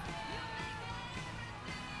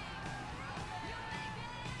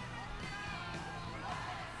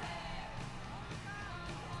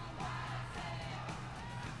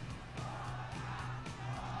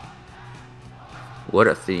 What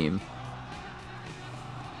a theme.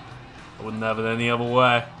 I wouldn't have it any other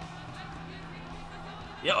way.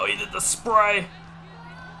 Yo, he did the spray.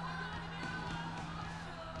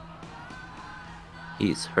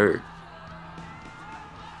 He's hurt.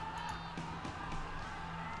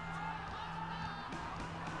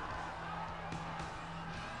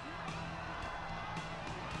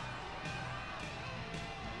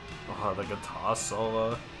 Oh, the guitar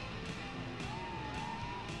solo.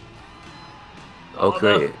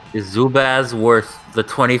 Okay, is Zubaz worth the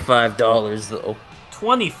 $25 though?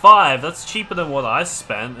 25? That's cheaper than what I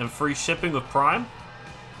spent, and free shipping with Prime?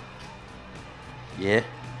 Yeah.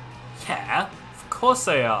 Yeah, of course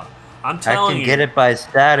they are. I'm I telling can you. get it by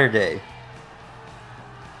Saturday.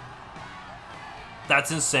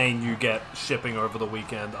 That's insane you get shipping over the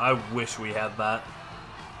weekend. I wish we had that.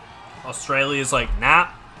 Australia's like, nah,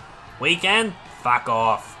 weekend? Fuck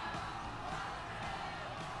off.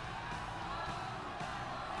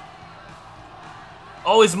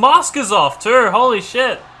 Oh, his mask is off too. Holy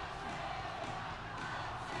shit.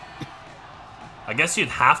 I guess you'd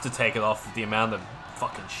have to take it off with the amount of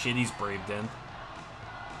fucking shit he's breathed in.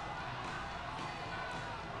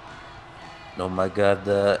 Oh my god,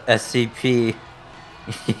 the SCP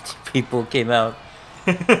people came out.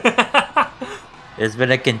 There's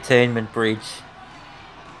been a containment breach.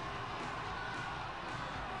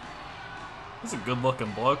 He's a good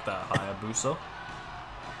looking bloke, that Hayabusa.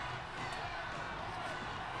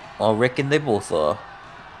 Well, Rick and they both are.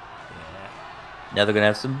 Yeah. Now they're gonna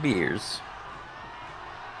have some beers.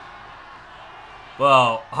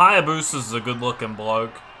 Well, Hayabusa's a good looking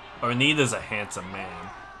bloke. Onita's a handsome man.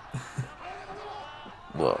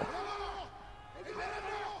 Whoa.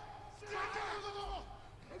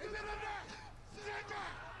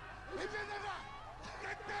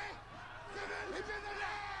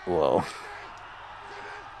 Whoa.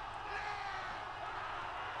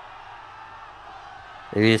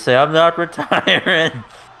 If you say, I'm not retiring.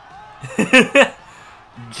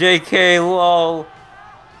 JK, lol.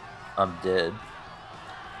 I'm dead.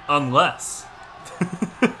 Unless.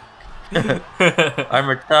 I'm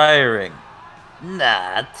retiring.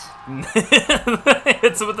 Not.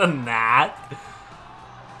 It's with a gnat.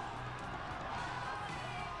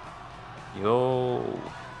 Yo.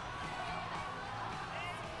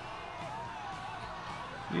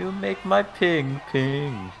 You make my ping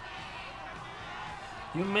ping.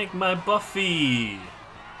 You make my Buffy,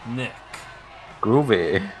 Nick.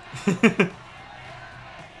 Groovy.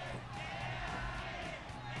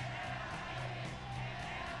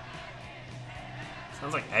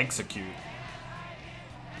 Sounds like Execute.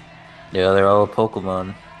 Yeah, they're all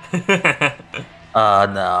Pokemon.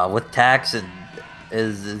 Nah, with tax and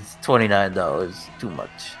is $29. Too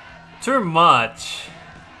much. Too much.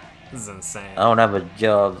 This is insane. I don't have a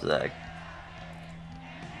job, Zach.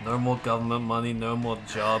 No more government money, no more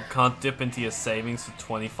job. Can't dip into your savings for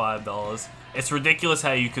 $25. It's ridiculous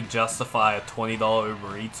how you could justify a $20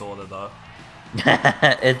 Uber Eats order, though.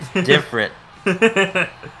 It's different.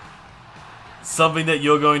 Something that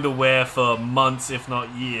you're going to wear for months, if not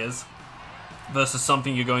years, versus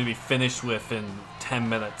something you're going to be finished with in 10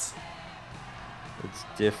 minutes. It's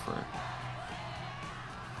different.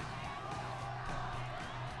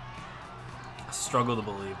 I struggle to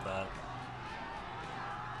believe that.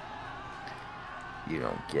 You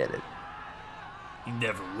don't get it. You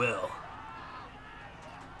never will.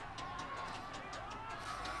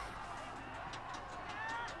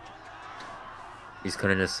 He's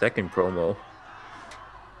cutting a second promo.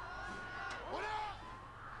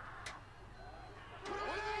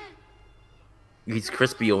 He's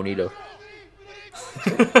crispy Onita.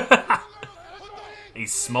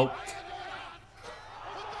 He's smoked.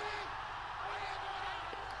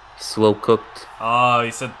 Slow cooked. Oh,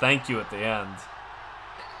 he said thank you at the end.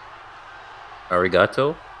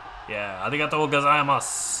 Arigato? Yeah, arigatou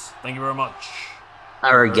gozaimasu. Thank you very much.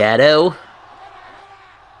 Arigato?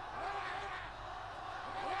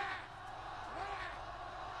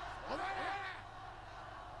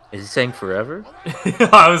 Is he saying forever?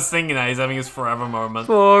 I was thinking that he's having his forever moment.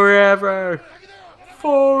 Forever!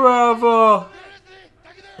 Forever!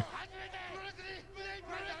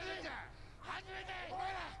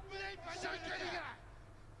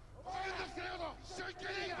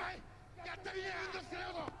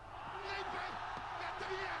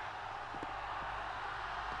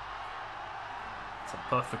 It's a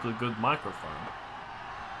perfectly good microphone.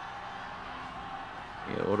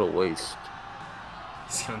 Yeah, what a waste.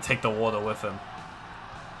 He's gonna take the water with him.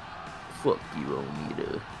 Fuck you,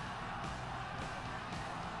 Onita.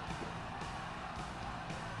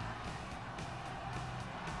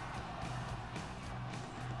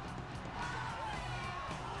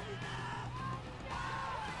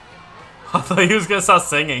 I thought he was gonna start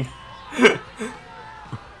singing.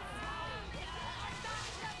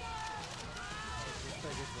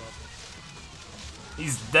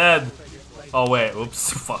 He's dead. Oh wait,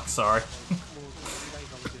 oops, fuck, sorry.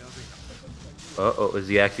 Uh-oh, is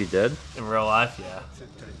he actually dead? In real life, yeah.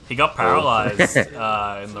 He got paralyzed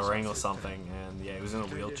in the ring or something, and yeah, he was in a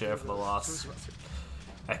wheelchair for the last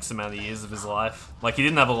X amount of years of his life. Like, he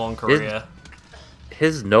didn't have a long career.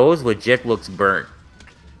 His nose legit looks burnt.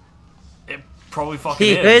 It probably fucking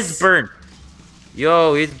He is. is burnt.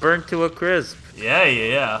 Yo, he's burnt to a crisp.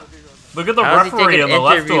 Yeah. Look at the How is he referee taking on the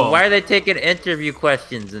left interview? arm. Why are they taking interview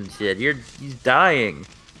questions and shit? He's dying.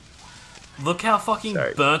 Look how fucking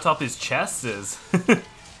Sorry. burnt up his chest is.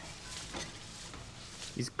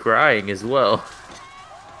 He's crying as well.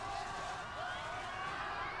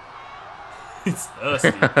 He's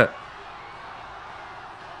thirsty.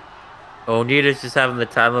 Onita's just having the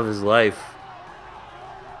time of his life.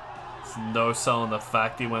 There's no selling the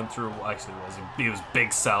fact he went through. Actually, he was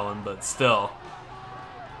big selling, but still.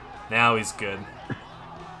 Now he's good.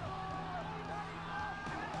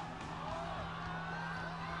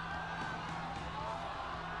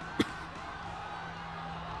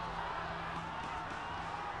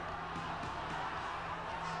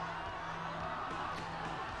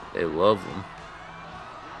 They love him.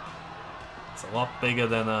 It's a lot bigger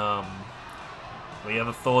than we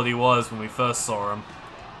ever thought he was when we first saw him.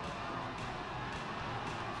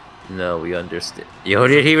 No, we understand. Yo,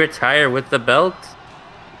 did he retire with the belt?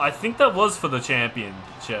 I think that was for the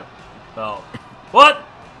championship belt. What?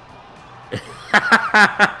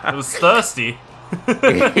 It was thirsty.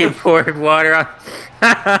 He poured water on.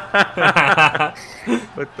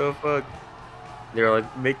 What the fuck? They're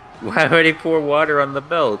like, why would he pour water on the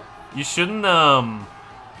belt? You shouldn't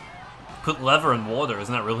put leather in water.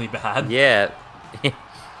 Isn't that really bad? Yeah.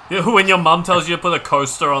 When your mum tells you to put a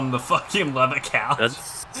coaster on the fucking leather couch.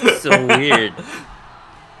 That's so weird.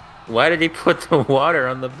 Why did he put the water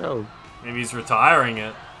on the belt? Maybe he's retiring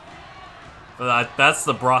it. But that's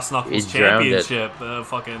the Brass Knuckles He drowned it. Championship.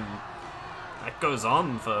 Fucking, that goes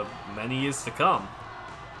on for many years to come.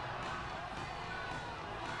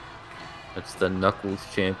 That's the Knuckles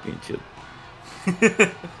Championship.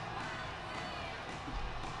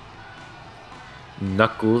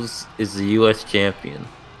 Knuckles is the U.S. champion.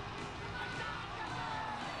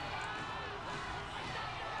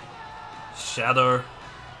 Shadow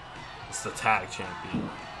is the tag champion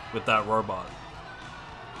with that robot.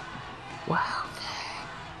 Wow.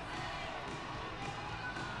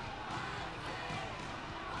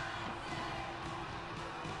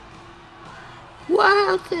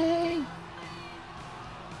 Wow thing.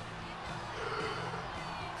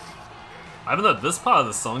 I haven't heard this part of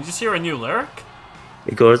the song. Did you hear a new lyric?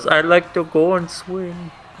 He goes, I like to go and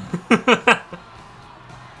swing.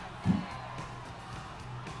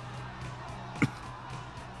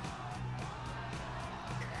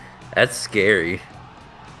 That's scary.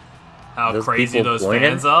 How Those crazy people those pointing?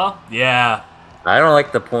 fans are? Yeah. I don't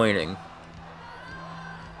like the pointing.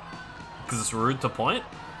 Because it's rude to point?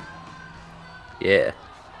 Yeah.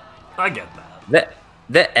 I get that.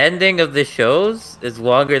 The ending of the shows is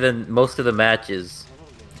longer than most of the matches.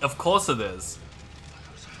 Of course it is.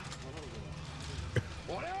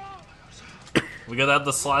 We gotta have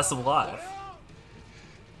the slice of life.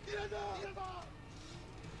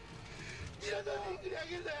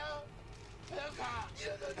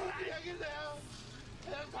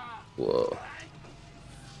 Whoa.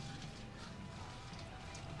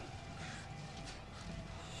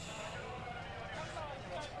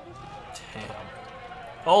 Damn.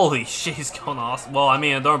 Holy shit, he's going awesome. Well, I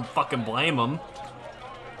mean, I don't fucking blame him.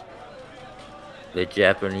 The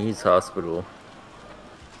Japanese hospital.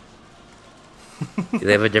 Do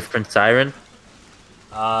they have a different siren?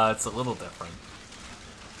 It's a little different.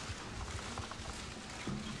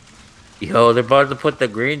 Yo, they're about to put the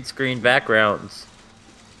green screen backgrounds.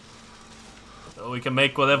 So we can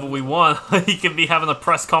make whatever we want. He could be having a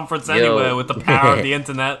press conference anywhere with the power of the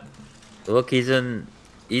internet. Look, he's in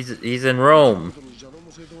Rome.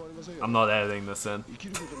 I'm not editing this in.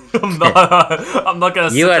 I'm not gonna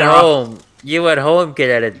sit You at home can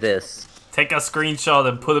edit this. Take a screenshot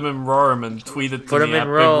and put him in Rome and tweet it to Put him me in at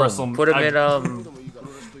Rome. Big Wrestle.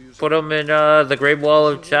 Put him in the Great Wall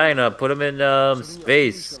of China. Put him in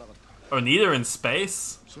space. Or neither in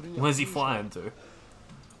space. Where's he flying to?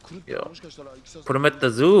 Yo. Put him at the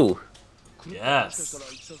zoo. Yes.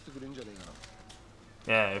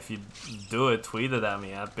 Yeah, if you do it, tweet it at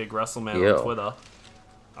me at Big WrestleMan Yo. on Twitter.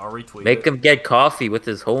 I'll retweet Make it. him get coffee with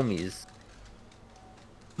his homies.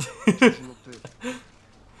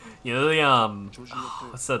 You know the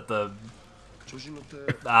what's that, the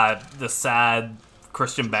The sad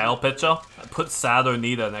Christian Bale picture. I put sad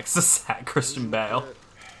Onita next to sad Christian Bale.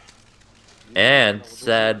 And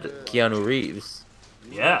sad Keanu Reeves.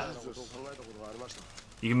 Yeah.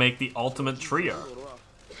 You can make the ultimate trio.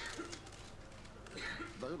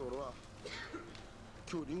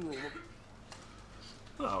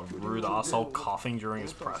 Oh, rude asshole coughing during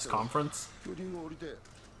his press conference.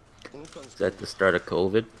 Is that the start of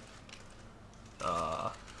COVID?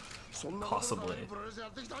 Possibly.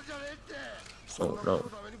 Oh no.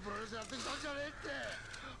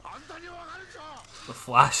 The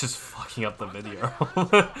Flash is fucking up the video.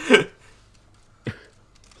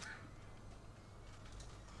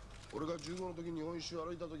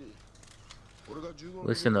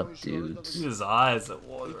 Listen up, dudes. His eyes are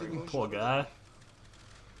watering. Poor guy.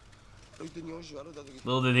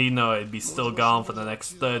 Little did he know he'd be still gone for the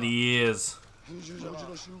next 30 years. And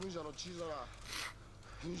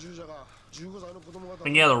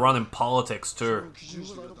he had a run in politics too.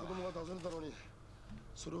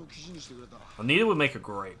 Onita would make a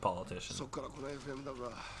great politician.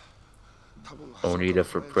 Onita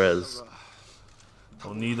for Prez.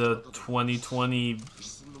 Onita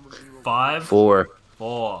 2025? 4.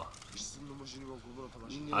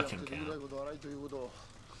 I can count.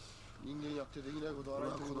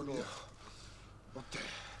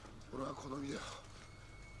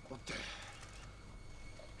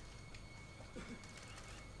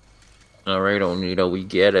 Alright, Onita, we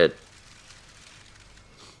get it.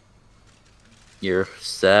 You're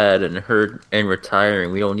sad and hurt and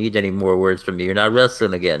retiring. We don't need any more words from you. You're not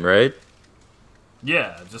wrestling again, right?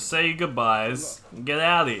 Yeah, just say your goodbyes and get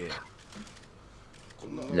out of here.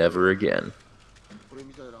 Never again.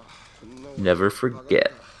 Never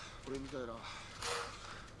forget.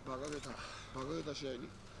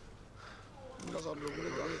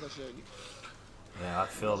 Yeah, I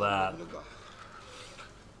feel that.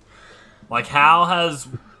 Like, how has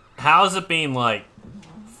it been like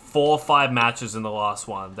 4 or 5 matches in the last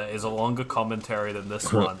one that is a longer commentary than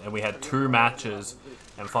this one, and we had 2 matches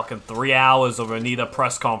and fucking 3 hours of Onita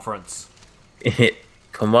press conference.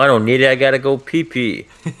 Come on, Onita, I gotta go pee-pee.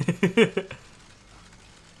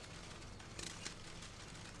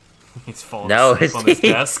 He's falling asleep on his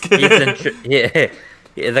desk.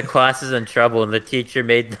 Yeah, the class is in trouble, and the teacher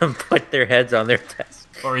made them put their heads on their desk.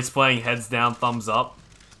 Or he's playing heads down, thumbs up.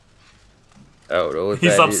 Oh, no,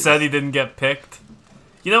 he's upset he didn't get picked.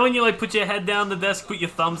 You know when you like put your head down the desk, put your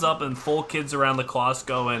thumbs up, and 4 kids around the class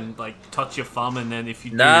go and like touch your thumb, and then if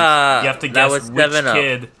you do, you have to guess which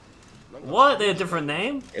kid. What? They had a different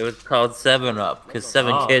name? It was called 7-Up, because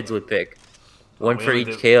 7 kids would pick. One for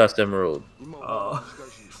each Chaos Emerald. Oh.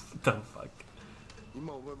 The fuck?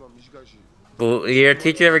 Will your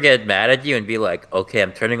teacher ever get mad at you and be like, okay,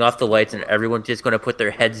 I'm turning off the lights and everyone's just going to put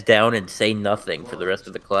their heads down and say nothing for the rest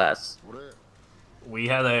of the class? We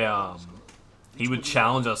had a, he would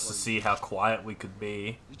challenge us to see how quiet we could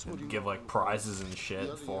be and give like prizes and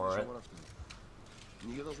shit for it.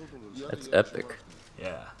 That's epic.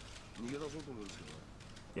 Yeah.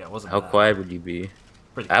 Yeah, it wasn't How bad. quiet would you be?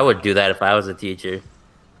 Pretty I would do that if I was a teacher.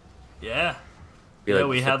 Yeah. Be Yeah, like,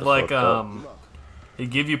 we "Shut had the like, fuck up."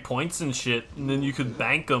 he'd give you points and shit, and then you could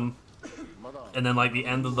bank them. And then like the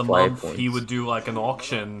end of the 5 month, points. he would do like an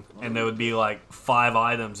auction, and there would be like 5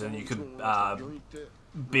 items, and you could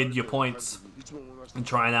bid your points and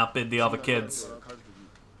try and outbid the other kids.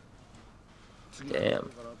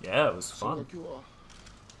 Damn. Yeah, it was fun.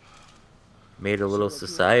 Made a little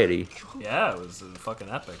society. Yeah, it was fucking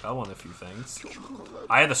epic. I won a few things.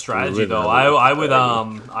 I had a strategy living though. a little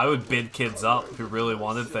I would bid kids up who really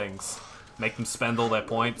wanted things, make them spend all their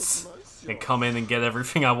points, and come in and get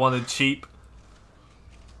everything I wanted cheap.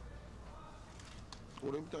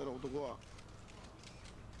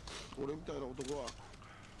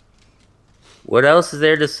 What else is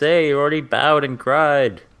there to say? You already bowed and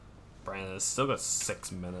cried. Brandon, it's still got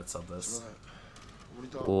 6 minutes of this.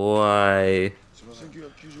 Why?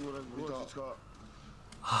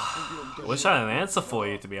 I wish I had an answer for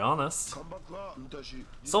you, to be honest.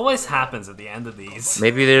 This always happens at the end of these.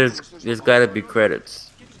 Maybe there's gotta be credits.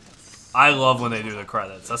 I love when they do the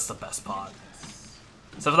credits. That's the best part.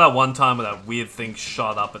 Except for that one time where that weird thing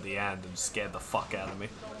shot up at the end and scared the fuck out of me.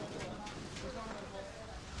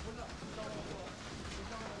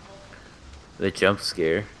 The jump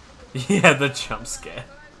scare. Yeah, the jump scare.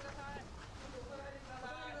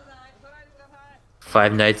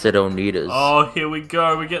 5 Nights at Onita's. Oh, here we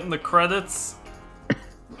go. We're getting the credits.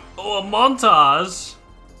 Oh, a montage.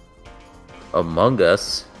 Among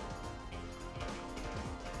Us.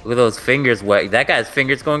 Look at those fingers wet. That guy's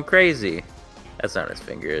fingers going crazy. That's not his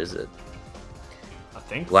finger, is it? I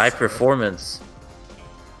think Live so. performance.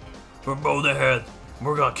 We're both ahead.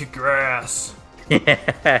 We're gonna kick your ass.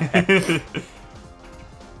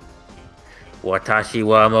 Watashi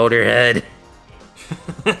wa Motorhead.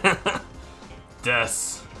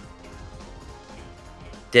 Des.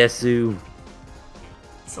 Desu.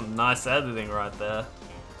 Some nice editing right there.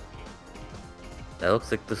 That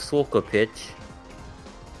looks like the Soka pitch.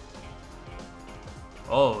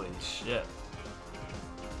 Holy shit.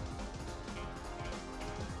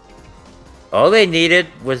 All they needed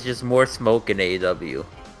was just more smoke in AEW.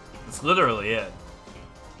 That's literally it.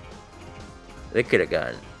 They could have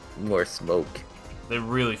gotten more smoke. They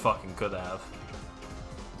really fucking could have.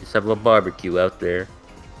 Just have a barbecue out there.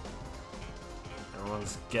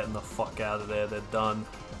 Everyone's getting the fuck out of there. They're done.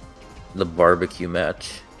 The barbecue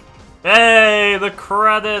match. Hey, the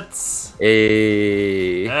credits!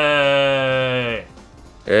 Hey. Hey!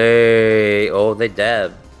 Hey. Oh, they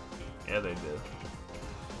dab. Yeah, they did.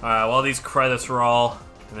 Alright, well, these credits roll.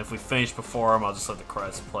 And if we finish before them, I'll just let the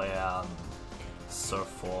credits play out. And so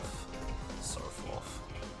forth. So forth.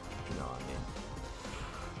 You know what I mean.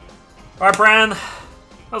 Alright, Brand.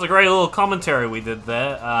 That was a great little commentary we did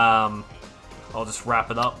there. I'll just wrap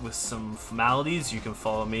it up with some formalities. You can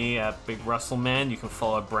follow me at Big WrestleMan. You can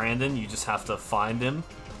follow Brandon. You just have to find him.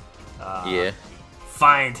 Yeah.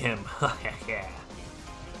 Find him. Yeah.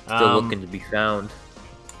 Still looking to be found.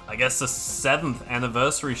 I guess the 7th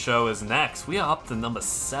anniversary show is next. We are up to number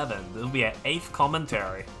 7. It'll be our 8th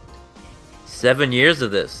commentary. 7 years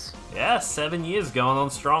of this. Yeah, 7 years going on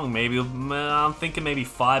strong. Maybe I'm thinking maybe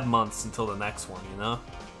 5 months until the next one. You know.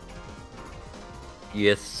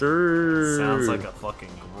 Yes, sir. Sounds like a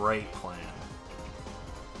fucking great plan.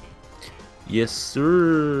 Yes,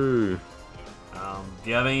 sir. Do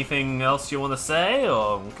you have anything else you want to say,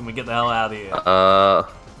 or can we get the hell out of here?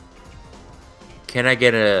 Can I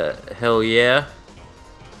get a hell yeah?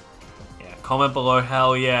 Yeah, comment below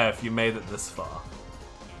hell yeah if you made it this far.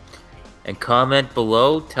 And comment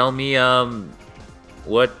below. Tell me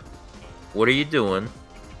what are you doing?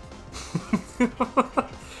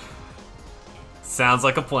 Sounds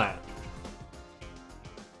like a plan.